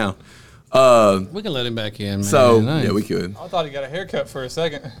took it down. We can let him back in, man. So, Nice. yeah, we could. I thought he got a haircut for a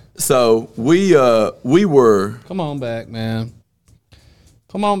second. So, we were... Come on back, man.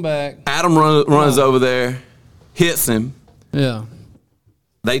 Come on back. Adam runs over there, hits him. Yeah.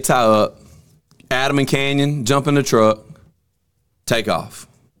 They tie up. Adam and Canyon jump in the truck, take off.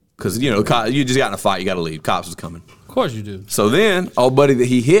 Because, you just got in a fight. You got to leave. Cops was coming. Of course you do. So then, old buddy that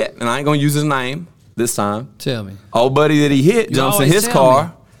he hit, and I ain't going to use his name this time. Tell me. Old buddy that he hit jumps in always his tell car.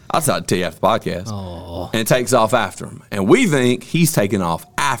 me. I'll tell you after the podcast. And takes off after him. And we think he's taking off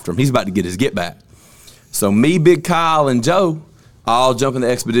after him. He's about to get his get back. So me, Big Kyle, and Joe all jump in the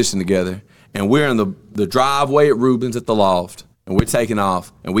expedition together. And we're in the driveway at Rubens at the loft. And we're taking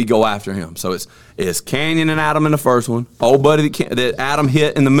off. And we go after him. So it's Canyon and Adam in the first one. Old buddy that Adam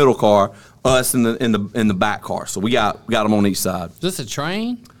hit in the middle car. Us in the back car. So we got them on each side. Is this a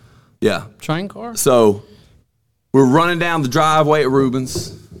train? Yeah. Train car? So we're running down the driveway at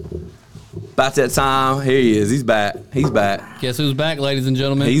Rubens. About that time, here he is. He's back. Guess who's back, ladies and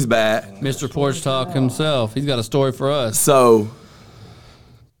gentlemen? He's back. Mr. Porch Talk himself. He's got a story for us. So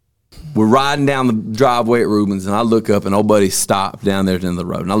we're riding down the driveway at Rubens, and I look up, and old buddy stopped down there at the end of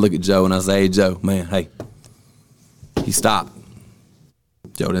the road. And I look at Joe, and I say, hey, Joe, man, hey. He stopped.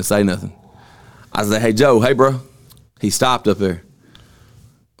 Joe didn't say nothing. I said, hey, Joe, hey, bro. He stopped up there.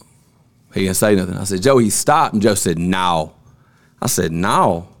 He didn't say nothing. I said, Joe, he stopped. And Joe said, no. I said,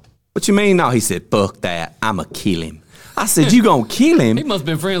 no. What you mean, no? He said, fuck that. I'ma kill him. I said, you gonna kill him? He must have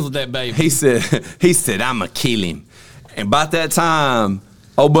been friends with that baby. He said, I'ma kill him. And about that time,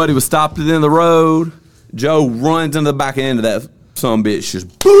 old buddy was stopped at the end of the road. Joe runs into the back end of that son bitch,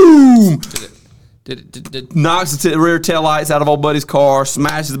 just boom! Knocks the rear tail lights out of old buddy's car,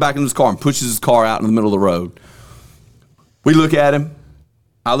 smashes the back into his car, and pushes his car out in the middle of the road. We look at him.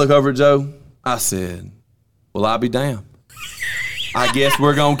 I look over at Joe. I said, well, I'll be damned. I guess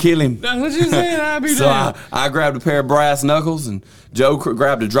we're going to kill him. That's what you said, I'll be So damned. I grabbed a pair of brass knuckles, and Joe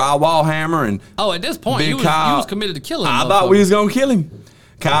grabbed a drywall hammer. And Oh, at this point, you was committed to killing him. I thought we was going to kill him.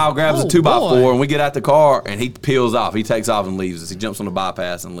 Kyle grabs a 2x4, boy. and we get out the car, and he peels off. He takes off and leaves us. He jumps on the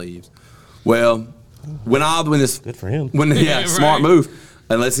bypass and leaves. Well, when this... Good for him. Yeah, smart right. move.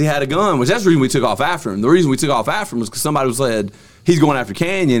 Unless he had a gun, which that's the reason we took off after him. The reason we took off after him was because somebody said, he's going after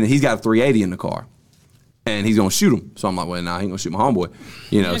Canyon, and he's got a 380 in the car. And he's gonna shoot him. So I'm like, well, nah, he ain't gonna shoot my homeboy.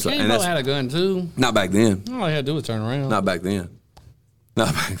 You know, Yeah, so Kane and probably that's had a gun, too. not back then. All he had to do was turn around. Not back then.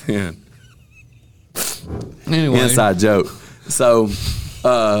 Not back then. Anyway. Inside joke. So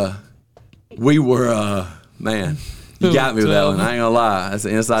we were man, you got me with that one. I ain't gonna lie. That's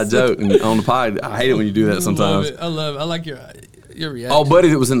an inside joke. And on the pod, I hate it when you do that sometimes. I love it. I like your reaction. Oh, buddy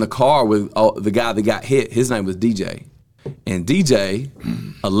that was in the car with the guy that got hit, his name was DJ. And DJ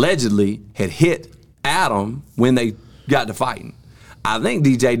allegedly had hit Adam when they got to fighting. I think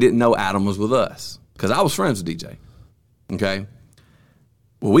DJ didn't know Adam was with us because I was friends with DJ. Okay?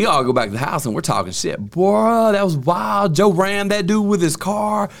 Well, we all go back to the house and we're talking shit. Bruh, that was wild. Joe rammed that dude with his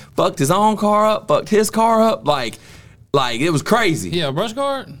car, fucked his own car up, fucked his car up. Like it was crazy. Yeah, a brush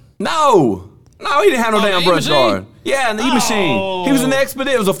guard? No, he didn't have no damn brush E-Machine? guard. Yeah, an E-Machine. He was an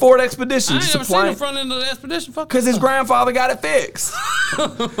Expedition. It was a Ford Expedition. I ain't just a never seen the plain. front end of the Expedition. Fuck Because his grandfather got it fixed.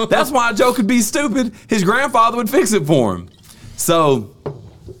 That's why Joe could be stupid. His grandfather would fix it for him. So,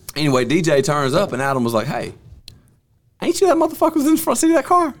 anyway, DJ turns up and Adam was like, hey, ain't you that motherfucker was in the front seat of that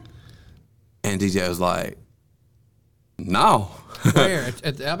car? And DJ was like, no. Where?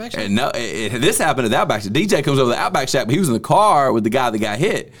 At the Outback Shack? And no, this happened at the Outback Shack. DJ comes over to the Outback Shack, but he was in the car with the guy that got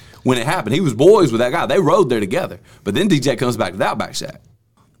hit when it happened. He was boys with that guy. They rode there together. But then DJ comes back to the Outback Shack.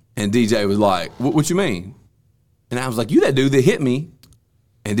 And DJ was like, what you mean? And I was like, you that dude that hit me.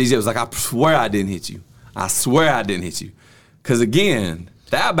 And DJ was like, I swear I didn't hit you. I swear I didn't hit you. Because again,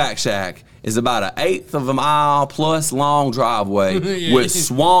 the Outback Shack is about 1/8 of a mile plus long driveway with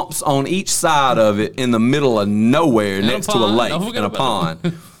swamps on each side of it in the middle of nowhere And next to a lake Don't and forget a about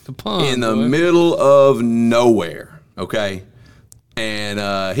pond. The pond. In the boy. middle of nowhere, okay?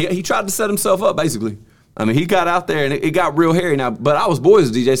 And he tried to set himself up, basically. I mean, he got out there, and it got real hairy. Now, but I was boys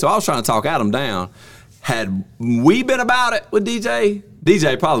with DJ, so I was trying to talk Adam down. Had we been about it with DJ,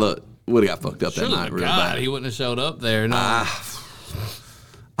 DJ probably would have got fucked up that Surely night to real God, bad. he wouldn't have showed up there. No.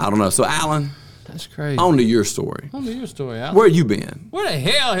 I don't know. So, Alan, That's crazy. on to your story. On to your story, Al. Where you been? Where the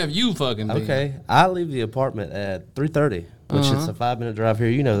hell have you fucking been? Okay, I leave the apartment at 3:30, which is a 5-minute drive here.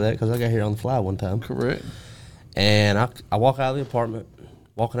 You know that because I got here on the fly one time. Correct. And I walk out of the apartment,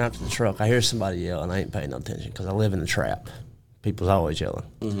 walking out to the truck. I hear somebody yell, and I ain't paying no attention because I live in the trap. People's always yelling.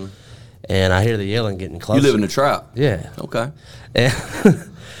 And I hear the yelling getting closer. You live in the trap. Yeah. Okay. And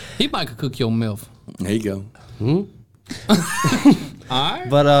He might could cook your MILF. There you go. All right.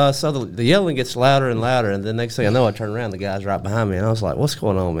 But so the yelling gets louder and louder, and the next thing I know, I turn around, the guy's right behind me, and I was like, "What's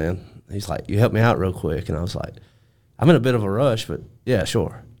going on, man?" He's like, "You help me out real quick," and I was like, "I'm in a bit of a rush, but yeah,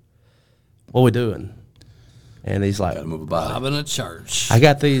 sure. What we doing?" And he's like, Gotta move a body. Robbing a church. I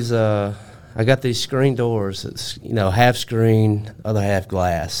got these screen doors that's, half screen, other half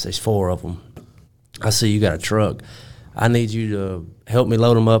glass. There's 4 of them. I see you got a truck. I need you to help me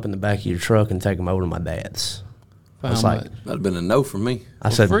load them up in the back of your truck and take them over to my dad's. I was like, That'd have been a no from me. I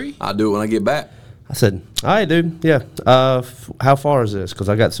said, free? I'll do it when I get back. all right, dude. Yeah. How far is this? Because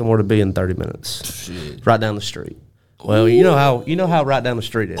I got somewhere to be in 30 minutes. Shit. Right down the street. Well, you know how right down the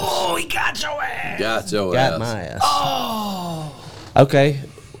street is. Oh, he got your ass. Got your Got ass. my ass. Oh. Okay.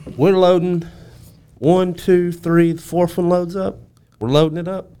 We're loading 1, 2, 3. The 4th one loads up. We're loading it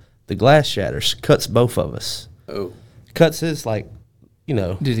up. The glass shatters. Cuts both of us. Oh. Cuts his Did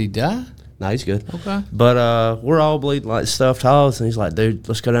he die? No, he's good. Okay. But we're all bleeding like stuffed hogs, and he's like, dude,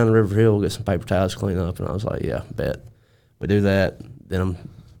 let's go down to River Hill, get some paper towels, clean up. And I was like, yeah, bet. We do that. Then I'm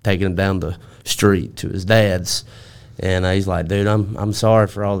taking him down the street to his dad's. And he's like, dude, I'm sorry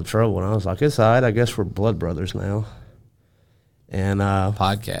for all the trouble. And I was like, it's all right. I guess we're blood brothers now. And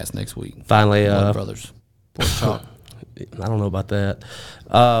Podcast next week. finally, Blood Brothers. Pork chop. I don't know about that.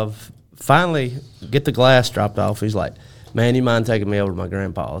 Finally, get the glass dropped off. He's like, man, you mind taking me over to my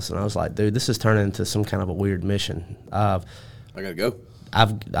grandpa's? And I was like, dude, this is turning into some kind of a weird mission. I gotta go.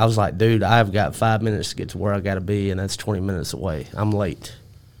 I was like, dude, I've got 5 minutes to get to where I got to be, and that's 20 minutes away. I'm late.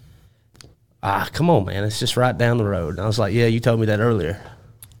 Come on, man. It's just right down the road. And I was like, yeah, you told me that earlier.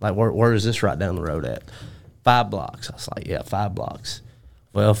 Like, where is this right down the road at? 5 blocks. I was like, yeah, 5 blocks.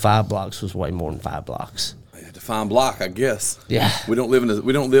 Well, 5 blocks was way more than 5 blocks. Define block, I guess. Yeah. We don't live in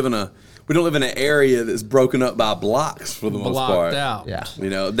an area that's broken up by blocks for the most Blocked part. out. Yeah.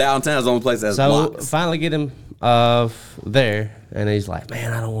 Downtown's the only place that has So blocks. finally get him there, and he's like,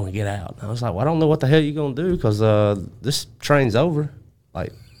 man, I don't want to get out. And I was like, well, I don't know what the hell you're going to do because this train's over.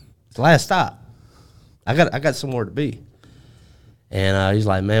 Like, it's the last stop. I got somewhere to be. And he's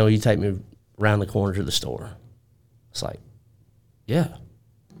like, man, will you take me around the corner to the store? It's like, yeah,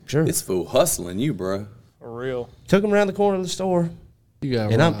 sure. This fool hustling you, bro. For real. Took him around the corner of the store, You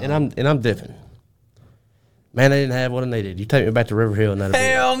got and I'm diffing. Man, they didn't have what I needed. You take me back to River Hill, and that'll be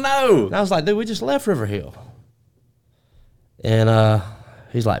it. Hell no. And I was like, dude, we just left River Hill. And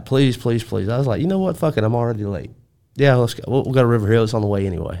he's like, please, please, please. I was like, you know what? Fuck it. I'm already late. Yeah, let's go. We'll go to River Hill. It's on the way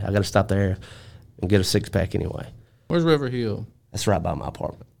anyway. I got to stop there and get a 6-pack anyway. Where's River Hill? That's right by my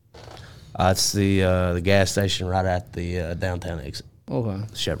apartment. It's the gas station right at the downtown exit, Okay.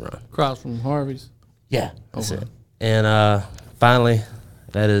 Chevron. Across from Harvey's. Yeah, that's Okay. it. And finally,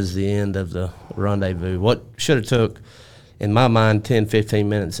 that is the end of the rendezvous. What should have took, in my mind, 10, 15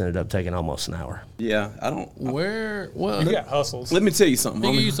 minutes ended up taking almost an hour. Yeah, I don't. Where? Well, You got hustles. Let me tell you something,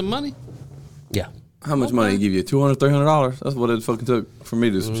 they give you homie. some money? Yeah. How much money give you? $200, $300? That's what it fucking took for me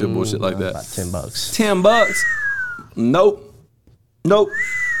to do some shit bullshit like that. About $10. $10?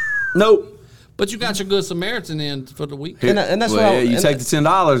 Nope. But you got your Good Samaritan in for the week. And that's well, what you take the $10.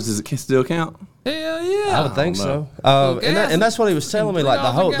 Does it still count? Hell yeah. I would think so. Gas And that's what he was telling me. Like the $3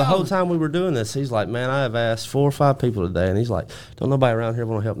 a whole gallon. time we were doing this, he's like, "Man, I have asked 4 or 5 people today," and he's like, "Don't nobody around here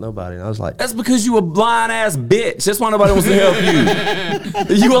want to help nobody." And I was like, That's because you a blind ass bitch. That's why nobody wants to help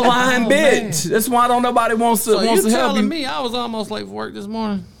you. You a lying bitch. That's why don't nobody wants to So you help telling you. me I was almost late for work this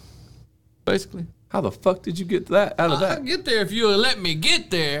morning? Basically. How the fuck did you get that out of I'll that? get there if you'll let me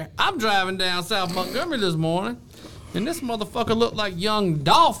get there. I'm driving down South Montgomery this morning, and this motherfucker looked like young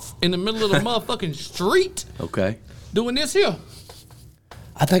Dolph in the middle of the motherfucking street Okay. doing this here.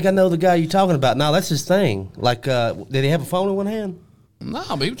 "I think I know the guy you're talking about." No, that's his thing. Like, did he have a phone in one hand? No,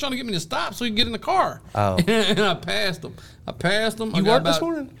 but he was trying to get me to stop so he could get in the car. Oh. And I passed him. You worked this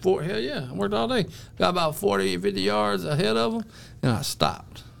morning? Hell yeah, I worked all day. Got about 40, 50 yards ahead of him, and I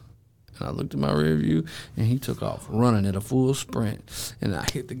stopped. And I looked at my rear view, and he took off running at a full sprint. And I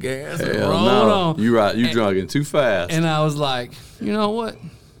hit the gas and Hell rolled no. on. You right. You And- driving too fast. And I was like, you know what?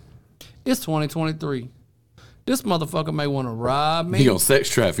 It's 2023. This motherfucker may want to rob me. He gonna sex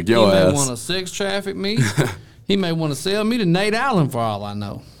traffic He your may ass. want to sex traffic me. He may want to sell me to Nate Allen for all I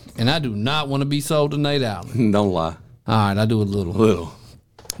know. And I do not want to be sold to Nate Allen. Don't lie. All right, I do a little. Little.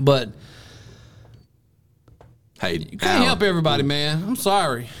 But Hey, you can't help everybody, man. I'm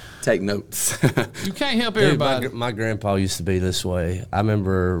sorry. Take notes. You can't help Dude, everybody. my grandpa used to be this way. I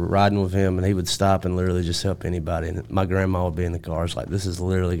remember riding with him, and he would stop and literally just help anybody. And my grandma would be in the car. It's like, this is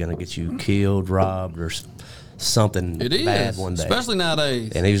literally going to get you killed, robbed, or something It bad is, one day. especially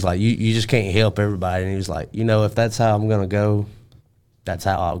nowadays. And he was like, you just can't help everybody. And he was like, if that's how I'm going to go, that's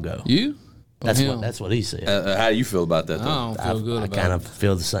how I'll go. You? Or him? That's what he said. How do you feel about that, I though? don't feel good I about kind it. of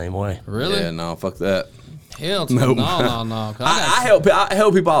feel the same way. Really? Yeah, no, fuck that. Hell to Nope. no. 'Cause I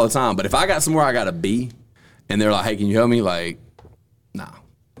help people all the time, but if I got somewhere I gotta be, and they're like, "Hey, can you help me?" Like, nah,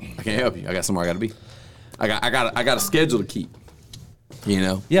 I can't help you. I got somewhere I gotta be. I got a schedule to keep. You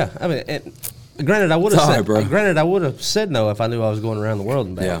know. Yeah, I mean, granted, I would have Sorry, said, bro. said no if I knew I was going around the world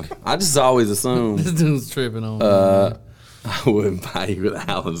and back. Yeah. I just always assume this dude's tripping on me. I wouldn't buy you with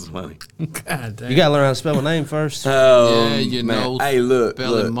Alan's money. God damn. You got to learn how to spell my name first. Yeah, you man. know. Hey, look,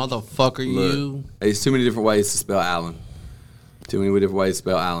 spelling look, motherfucker, look. you. There's too many different ways to spell Alan. Too many different ways to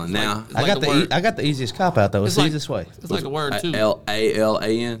spell Alan. Now, It's like the word- I got the easiest cop out though. It's the easiest way. It's like the word too.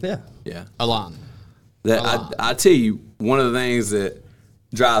 Alan. Yeah. Yeah. Alon. That I tell you, one of the things that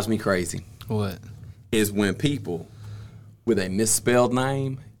drives me crazy What? is when people with a misspelled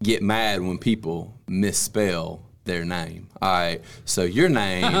name get mad when people misspell their name. All right, so your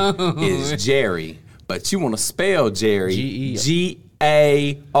name is Jerry, but you want to spell Jerry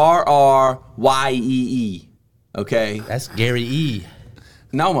Garrye. Okay? That's Gary E.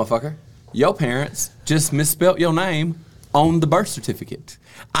 No, motherfucker. Your parents just misspelled your name on the birth certificate.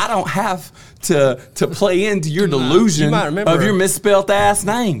 I don't have to play into your delusion You might remember of your her. misspelled ass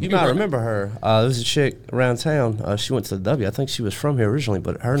name. You might remember her. There was a chick around town. She went to the W. I think she was from here originally,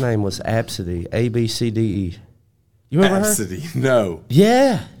 but her name was Absidy. ABCDE. You remember her? Absidy. No.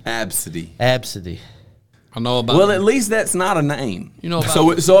 Yeah. Absidy. Absidy. I know about. Well, at least that's not a name. You know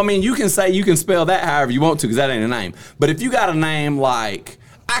about- So I mean, you can spell that however you want to, because that ain't a name. But if you got a name like,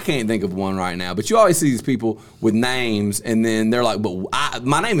 I can't think of one right now, but you always see these people with names, and then they're like, "But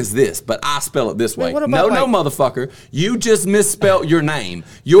my name is this, but I spell it this way." what No, about, motherfucker, you just misspelled your name.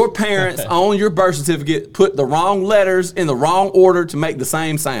 Your parents on your birth certificate put the wrong letters in the wrong order to make the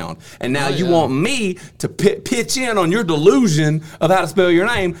same sound, and now you want me to pitch in on your delusion of how to spell your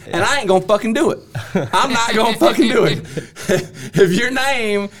name, and I ain't gonna fucking do it. I'm not gonna fucking do it. If your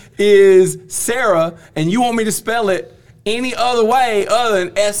name is Sarah and you want me to spell it any other way other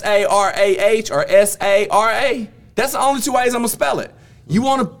than SARAH or SARA, that's the only two ways I'm gonna spell it. You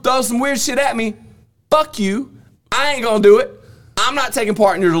wanna throw some weird shit at me? Fuck you. I ain't gonna do it. I'm not taking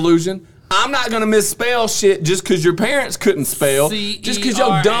part in your delusion. I'm not gonna misspell shit just because your parents couldn't spell. Just because your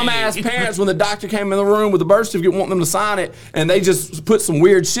CERA. dumbass parents, when the doctor came in the room with the birth certificate, want them to sign it, and they just put some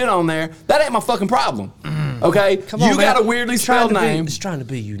weird shit on there. That ain't my fucking problem. Okay? Come on, You man. got a weirdly It's trying spelled to be- name. It's trying to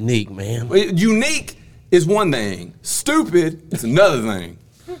be unique, man. Unique is one thing. Stupid is another thing.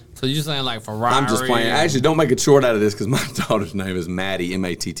 So you're saying like Ferrari? I'm just playing. Actually, don't make a short out of this because my daughter's name is Maddie,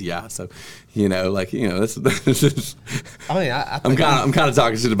 Matti. So, that's just, I mean, I'm kind of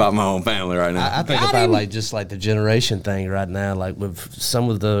talking shit about my own family right now. I think about just like the generation thing right now, like with some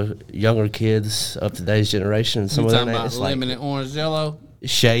of the younger kids of today's generation. Some You of talking them, about it's like lemon and orange jello?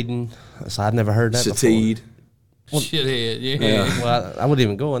 Shaden. So I've never heard that before. Shatid. Shithead, yeah. Well, I wouldn't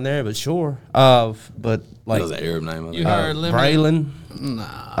even go in there, but sure. But That like was the Arab name of You it. heard Lemon?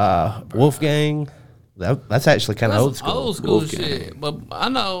 Braylon, Wolfgang. That's actually kind of old school. Old school Wolfgang. shit. But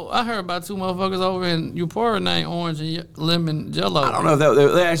I heard about two motherfuckers over in Upora named Orange and Lemon Jello. I don't know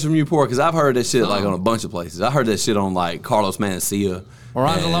if they're actually from Newport because I've heard that shit like on a bunch of places. I heard that shit on like Carlos Menecia.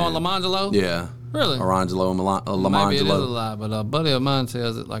 Orangelo and Lamangelo? Yeah. Really? Orangelo and Maybe it is a Lamangelo. lie, but a buddy of mine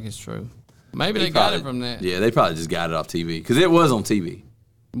tells it like it's true. Maybe they got it from that. Yeah, they probably just got it off TV because it was on TV.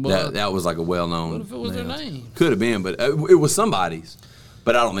 But That was like a well-known. what if it was their name? Could have been, but it was somebody's.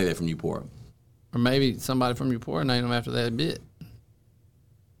 But I don't think they're from Newport. Or maybe somebody from Upora named them after that bit.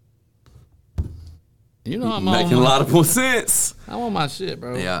 You know I'm Making a on lot of more sense. I'm on my shit,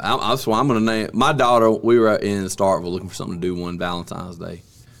 bro. Yeah, that's why I'm gonna name my daughter. We were in Starkville looking for something to do one Valentine's Day,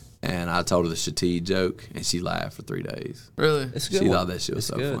 and I told her the Shatid joke, and she laughed for 3 days. Really? It's a good She one. thought that shit was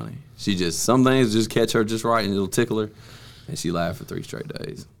It's so good. funny. She just some things just catch her just right, and it'll tickle her, and she laughed for 3 straight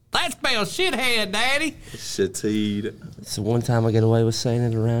days. That spells shithead, Daddy. Shatid. It's the one time I get away with saying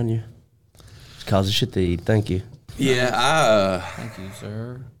it around you. It's cause of shit to eat. Thank you. Yeah, Thank you,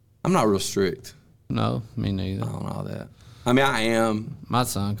 sir. I'm not real strict No, me neither. on all that. I mean, I am. My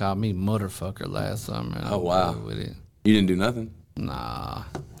son called me motherfucker last summer. And I Oh, wow. played with it. You didn't do nothing. Nah.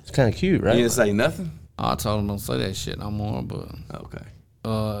 It's kind of cute, right? You didn't say nothing. I told him don't say that shit no more, but Okay.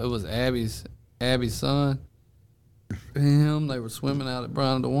 it was Abby's son. Him, they were swimming out at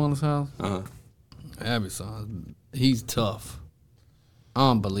Brian DeWanda's house. Uh-huh. Abby's son, he's tough. I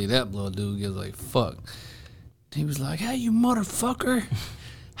don't believe that little dude gives a fuck. He was like, "Hey, you motherfucker.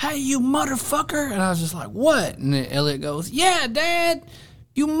 Hey, you motherfucker." And I was just like, "What?" And then Elliot goes, "Yeah, Dad,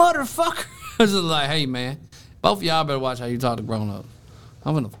 you motherfucker." I was just like, "Hey, man, both of y'all better watch how you talk to grown-ups.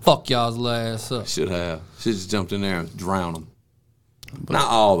 I'm gonna fuck y'all's ass up." Should have. Should just jumped in there and drowned them. Not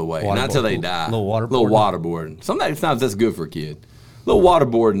all the way. Not till they die. Little waterboarding. Little waterboarding. Sometimes that's good for a kid. Little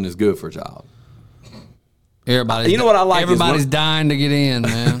waterboarding is good for a child. Everybody's, You know what I like is Everybody's when- dying to get in,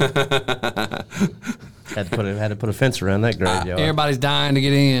 man. Had to put a fence around that graveyard. Everybody's dying to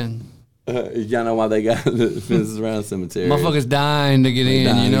get in. Y'all know why they got the fences around the cemetery. Motherfuckers dying to get in.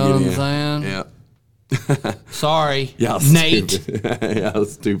 Dying You to know get what I'm in. saying? Yeah. Sorry, Y'all Nate. stupid. Y'all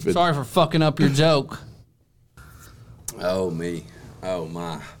stupid. Sorry for fucking up your joke. Oh, me. Oh,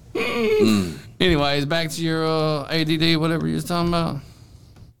 my. Anyways, back to your ADD, whatever you was talking about.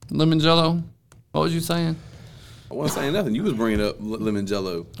 Lemon Jello. What was you saying? I wasn't saying nothing. You was bringing up lemon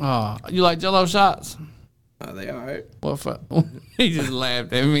jello. Oh, you like Jello shots? Are they all right? What fuck? He just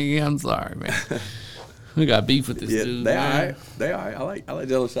laughed at me. I'm sorry, man. We got beef with this Yeah, dude. they all man. right. They all right. I like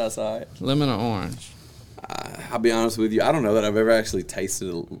jello shots all right. Lemon or orange? I'll be honest with you. I don't know that I've ever actually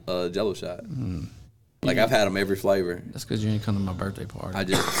tasted a jello shot. Like, I've had them every flavor. That's because you ain't come to my birthday party. I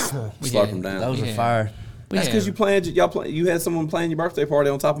just We slurp had- them down. Those are Yeah. fire. We That's because had- you had someone playing your birthday party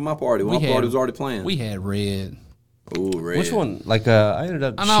on top of my party. When we my had- party was already playing. We had red. Ooh, red. Which one? Like, I ended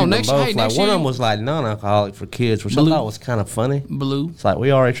up I know, shooting next- them both. hey, Like, next one of year- them was like non-alcoholic for kids, which I Blue. thought was kind of funny. Blue. It's like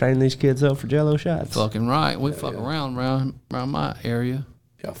we already trained these kids up for Jello shots. Fucking right. We fuck around my area.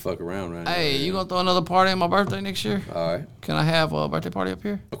 Y'all fuck around right now. Hey, you gonna throw another party on my birthday next year? All right. Can I have a birthday party up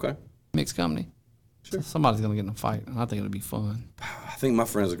here? Okay. Mixed company. Sure. Somebody's gonna get in a fight, and I think it'll be fun. I think my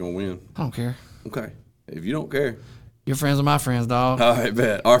friends are going to win. I don't care. Okay. If you don't care. Your friends are my friends, dog. All right,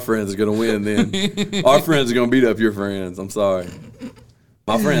 bet. Our friends are going to win then. Our friends are going to beat up your friends. I'm sorry.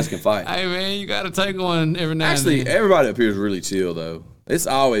 My friends can fight. Hey man, you gotta take one every now Actually, and then. everybody up here is really chill, though. It's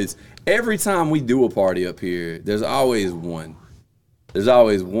always, every time we do a party up here, there's always one. There's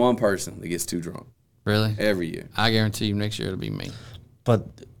always one person that gets too drunk Really? every year. I guarantee you next year it'll be me. But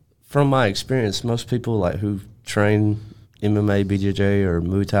from my experience, most people like who train MMA, BJJ, or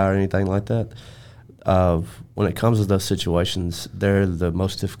Muay Thai or anything like that, when it comes to those situations, they're the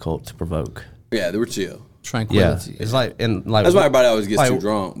most difficult to provoke. Yeah, they were chill. Tranquility. It's like like That's why everybody always gets like, too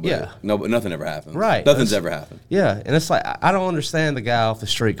drunk. But yeah. No, but nothing ever happens. Right. Nothing's That's- ever happened. Yeah, and it's like I don't understand the guy off the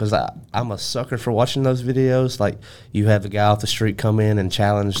street because I'm a sucker for watching those videos. Like you have the guy off the street come in and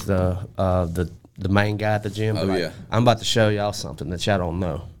challenge the main guy at the gym. Oh, like, yeah. I'm about to show y'all something that y'all don't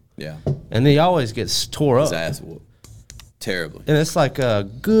know, Yeah. and he always gets tore His up. ass whooped. Terribly. And it's like a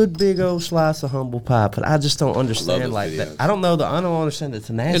good big old slice of humble pie, but I just don't understand those like videos. that. I don't understand the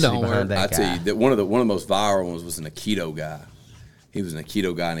tenacity don't behind work. that I guy. tell you that one of the most viral ones was an Aikido guy. He was an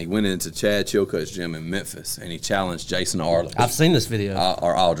Aikido guy, and he went into Chad Chilcutt's gym in Memphis, and he challenged Jason Arledge. I've seen this video.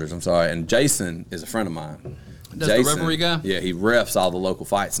 Or Aldridge, I'm sorry. And Jason is a friend of mine. That's the Jason, referee guy? Yeah, he refs all the local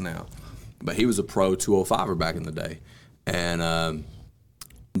fights now. But he was a pro 205er back in the day. And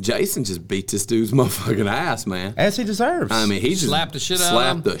Jason just beat this dude's motherfucking ass, man. As he deserves. I mean, he just Slapped the shit out of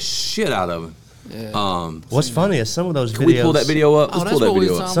slapped him? the shit out of him. What's funny is some of those videos. Can we pull that video up? Oh, Let's that's pull that what we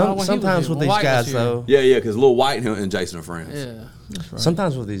video was up. talking about when he was Sometimes here. with these White was guys here. though, Yeah, because Lil White and Jason are friends. Yeah, that's right.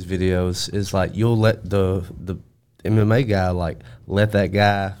 sometimes with these videos, it's like you'll let the MMA guy like let that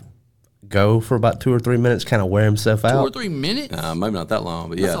guy go for about 2 or 3 minutes, kind of wear himself 2 or out. 3 minutes. Maybe not that long,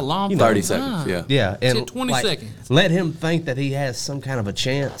 but yeah. That's a long 30 fucking seconds, time. yeah. Yeah, and Shit, 20 seconds. Let him think that he has some kind of a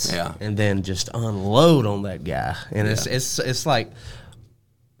chance. Yeah. and then just unload on that guy, and it's like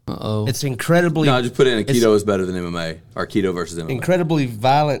Uh-oh. it's incredibly No, just put in it's keto is better than MMA, or keto versus MMA. incredibly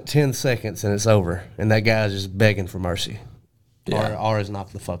violent 10 seconds, and it's over, and that guy's just begging for mercy, Yeah. or is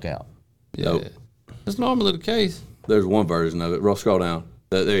knocked the fuck out. Yeah. Nope. That's normally the case. There's one version of it. Roll, scroll down.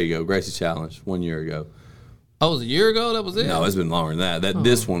 There you go. Gracie Challenge 1 year ago. Oh, it was a year ago? That was it? No, it's been longer than that.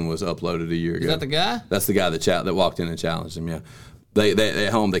 This one was uploaded a year ago. Is that the guy? That's the guy that walked in and challenged him. Yeah, they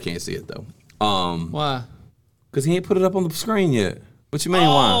at home they can't see it though. Why? Because he ain't put it up on the screen yet. What you mean?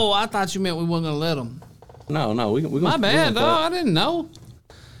 Oh, Why? I thought you meant we weren't going to let him. No, we My bad, dog. I didn't know.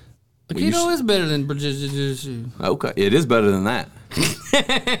 you Keto is better than jiu-jitsu. Okay, it is better than that.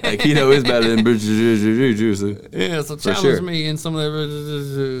 Keto is better than jiu-jitsu. Yeah, so challenge sure. me in some of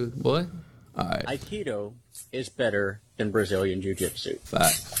that. Boy. All right, Aikido is better than Brazilian Jiu-Jitsu.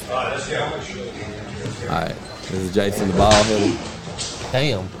 fact. All right, this is Jason the ball hitter.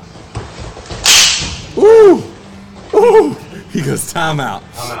 Damn. Ooh, he goes timeout.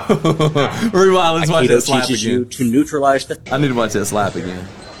 Rewind. Let's watch that Aikido slap teaches you again. to neutralize the I need to watch that slap again.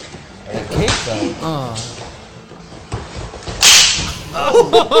 That kick though.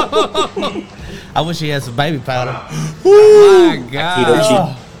 I wish he had some baby powder. My Aikido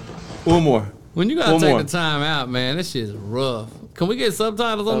God. One more. When you got to One take more. the time out, man, this shit is rough. Can we get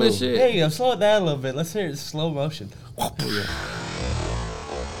subtitles on this shit? There you go. Slow it down a little bit. Let's hear it in slow motion.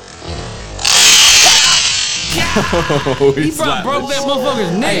 He broke that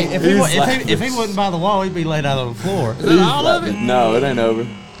motherfucker's neck. If he wasn't by the wall, he'd be laid out on the floor. Is that all of it? No, it ain't over.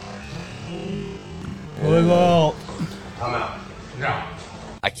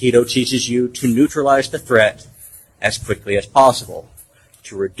 Aikido teaches you to neutralize the threat as quickly as possible,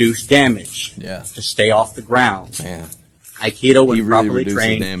 to reduce damage, Yeah. to stay off the ground. Man. Aikido, when He really properly reduces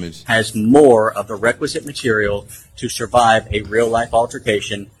trained, damage. has more of the requisite material to survive a real-life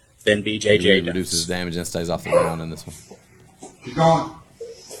altercation than He BJJ really does. reduces damage and stays off the ground in this one. Keep going.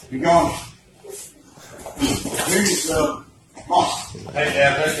 Keep going. Move yourself. Come on. Hey,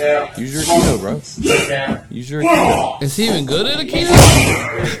 down. Use your Aikido, bro. Use your Aikido. Is he even good at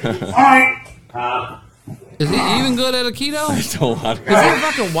Aikido? All right. Is he even good at Aikido? Is Don't lie to he a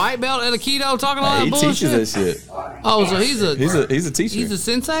fucking white belt at Aikido talking all that He bullshit? teaches that shit. Oh, so he's a He's a teacher. he's a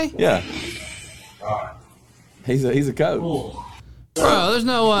sensei? Yeah. He's a coach. Bro, there's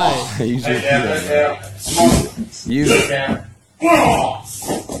no way. Use your Aikido. Use it.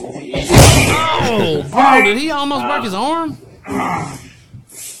 Oh, bro, did he almost break his arm? Yeah,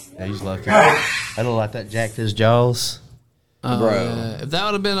 he's lucky. I don't like that jacked his jaws. Bro. If that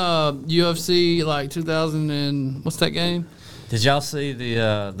would have been a UFC like 2000 and what's that game? Did y'all see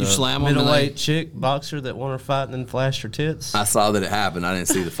the slam him and middleweight they- chick boxer that won her fight and then flashed her tits? I saw that it happened. I didn't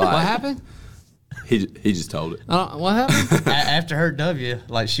see the fight. What happened? He just told it. What happened? After her W,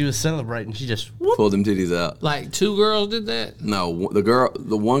 like she was celebrating, she just whoop. Pulled them titties out. Like 2 girls did that? No,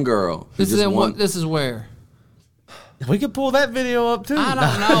 the one girl. who This is just in won- what? This is where? We could pull that video up too. I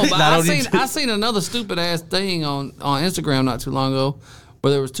don't know, but Not I on seen YouTube. I seen another stupid ass thing on Instagram not too long ago,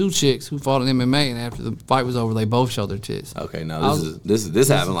 where there was 2 chicks who fought in MMA, and after the fight was over, they both showed their tits. Okay, no, this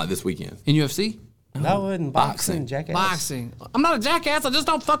happened like this weekend. In UFC? No, it wasn't boxing, jackass. Boxing. I'm not a jackass. I just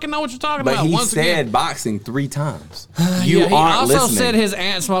don't fucking know what you're talking But about. he Once said again, boxing 3 times. yeah, You he aren't also listening. said his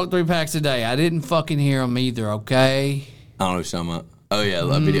aunt smoked 3 packs a day. I didn't fucking hear him either. Okay. I don't know what you're talking about. Oh yeah,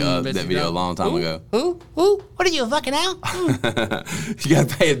 that video. bet That you video a don't. long time ago. Who? What are you, fucking out? You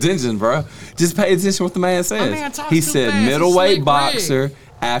gotta pay attention, bro. Just pay attention to what the man says. man talks He too said fast. He's middleweight slick boxer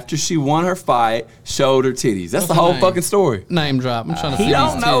after she won her fight showed her titties. That's What's the her whole name? fucking story. Name drop. I'm trying to see. He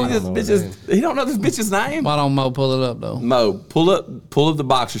don't these know titties. this bitch's. He don't know this bitch's name. Why don't Mo pull it up though? Mo, pull up the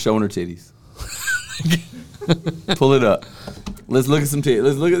boxer showing her titties. Pull it up. Let's look at some titties.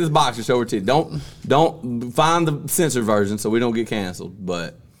 Let's look at this boxer show her titties. Don't find the censored version so we don't get canceled.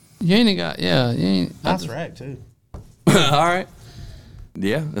 But You ain't got. Yeah, you ain't. That's right too. all right,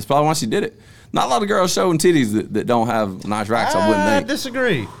 yeah, that's probably why she did it. Not a lot of girls showing titties that don't have nice racks. I wouldn't I think.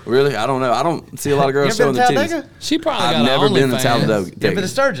 disagree. Really, I don't know. I don't see a lot of girls You showing ever their been to titties. Talladega? She probably I've got never an been to OnlyFans. Talladega. You ever been to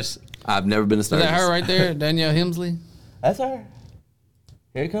Sturgis? I've never been to Is that Sturgis. her right there, Danielle Hemsley? That's her.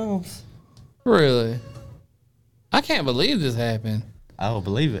 Here it comes. Really? I can't believe this happened. I don't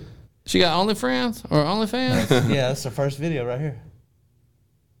believe it. She got OnlyFans or OnlyFans? Yeah, that's the first video right here.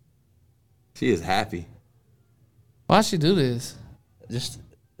 She is happy. Why'd she do this? Just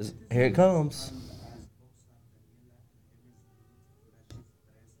here it comes.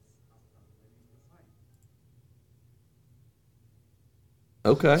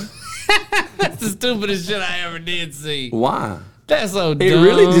 Okay. That's the stupidest shit I ever did see. Why? That's so dumb. It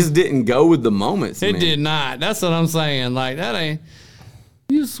really just didn't go with the moments. It man. did not. That's what I'm saying. Like, that ain't.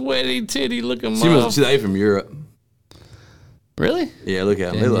 You sweaty titty looking She mother. was they from Europe. Really? Yeah, look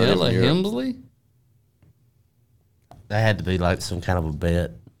at them. They love it Daniela from Europe. Hemsley? That had to be like some kind of a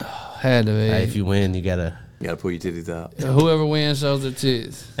bet. Had to be. Hey, if you win, you gotta. You gotta pull your titties out. Whoever wins shows their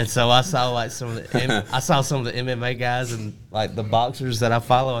tits. And so I saw like some of the I saw some of the MMA guys and like the boxers that I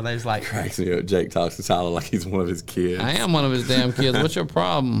follow, and they was like, Cracks me up. Jake talks to Tyler like he's one of his kids. I am one of his damn kids. What's your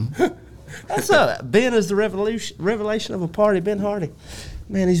problem? "What's up? Ben is the revelation of a party. Ben Hardy,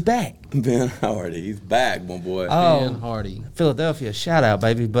 man, he's back. Ben Hardy, he's back, my boy. Ben Hardy. Philadelphia, shout out,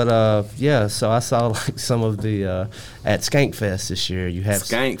 baby. But yeah, so I saw like some of the at Skankfest this year. You have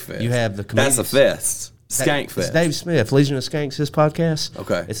Skankfest. You have the That's a comedians. fest. Skank It's Fest. Dave Smith, Legion of Skanks, his podcast.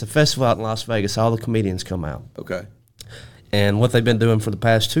 Okay. It's a festival out in Las Vegas. All the comedians come out. Okay. And what they've been doing for the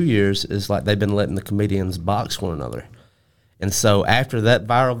past 2 years is like they've been letting the comedians box one another. And so after that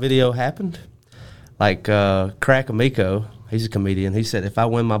viral video happened, like Crack Amico, he's a comedian. He said, if I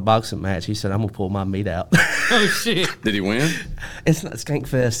win my boxing match, he said, I'm going to pull my meat out. Oh, shit. Did he win? It's not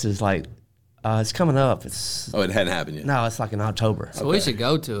Skankfest is like, it's coming up. It's Oh, it hadn't happened yet. No, it's like in October. So we should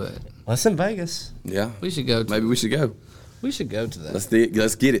go to it. Well, it's in Vegas. Yeah. We should go to Maybe we should go. We should go to that. Let's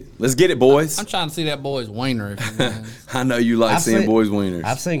get it. Let's get it, boys. I'm trying to see that boy's wiener if he wins. I know you like I've seeing seen- boys' wieners.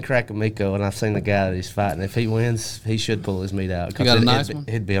 I've seen Crack Amico, and I've seen the guy that he's fighting. If he wins, he should pull his meat out. 'Cause You got a nice it'd, one?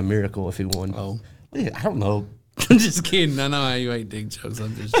 It'd be a miracle if he won. Oh. Yeah, I don't know. I'm just kidding. I know how you hate dick jokes.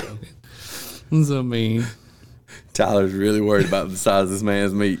 I'm just joking. I'm so mean. Tyler's really worried about the size of this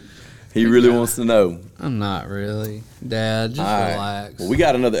man's meat. He really wants to know. I'm not really. Dad, just All right. relax. Well, we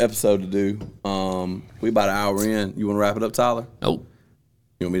got another episode to do. We about an hour in. You want to wrap it up, Tyler? Nope.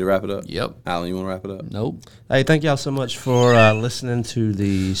 You want me to wrap it up? Yep. Alan, you want to wrap it up? Nope. Hey, thank y'all so much for listening to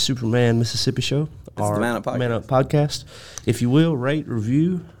the Superman Mississippi Show, the Man Up Podcast. Man Up Podcast. If you will, rate,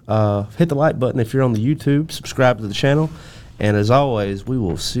 review, hit the like button if you're on the YouTube, subscribe to the channel, and as always, we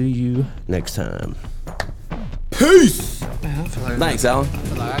will see you next time. Peace. Man, I feel like Thanks, Alan.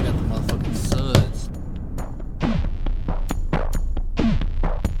 I got the motherfucking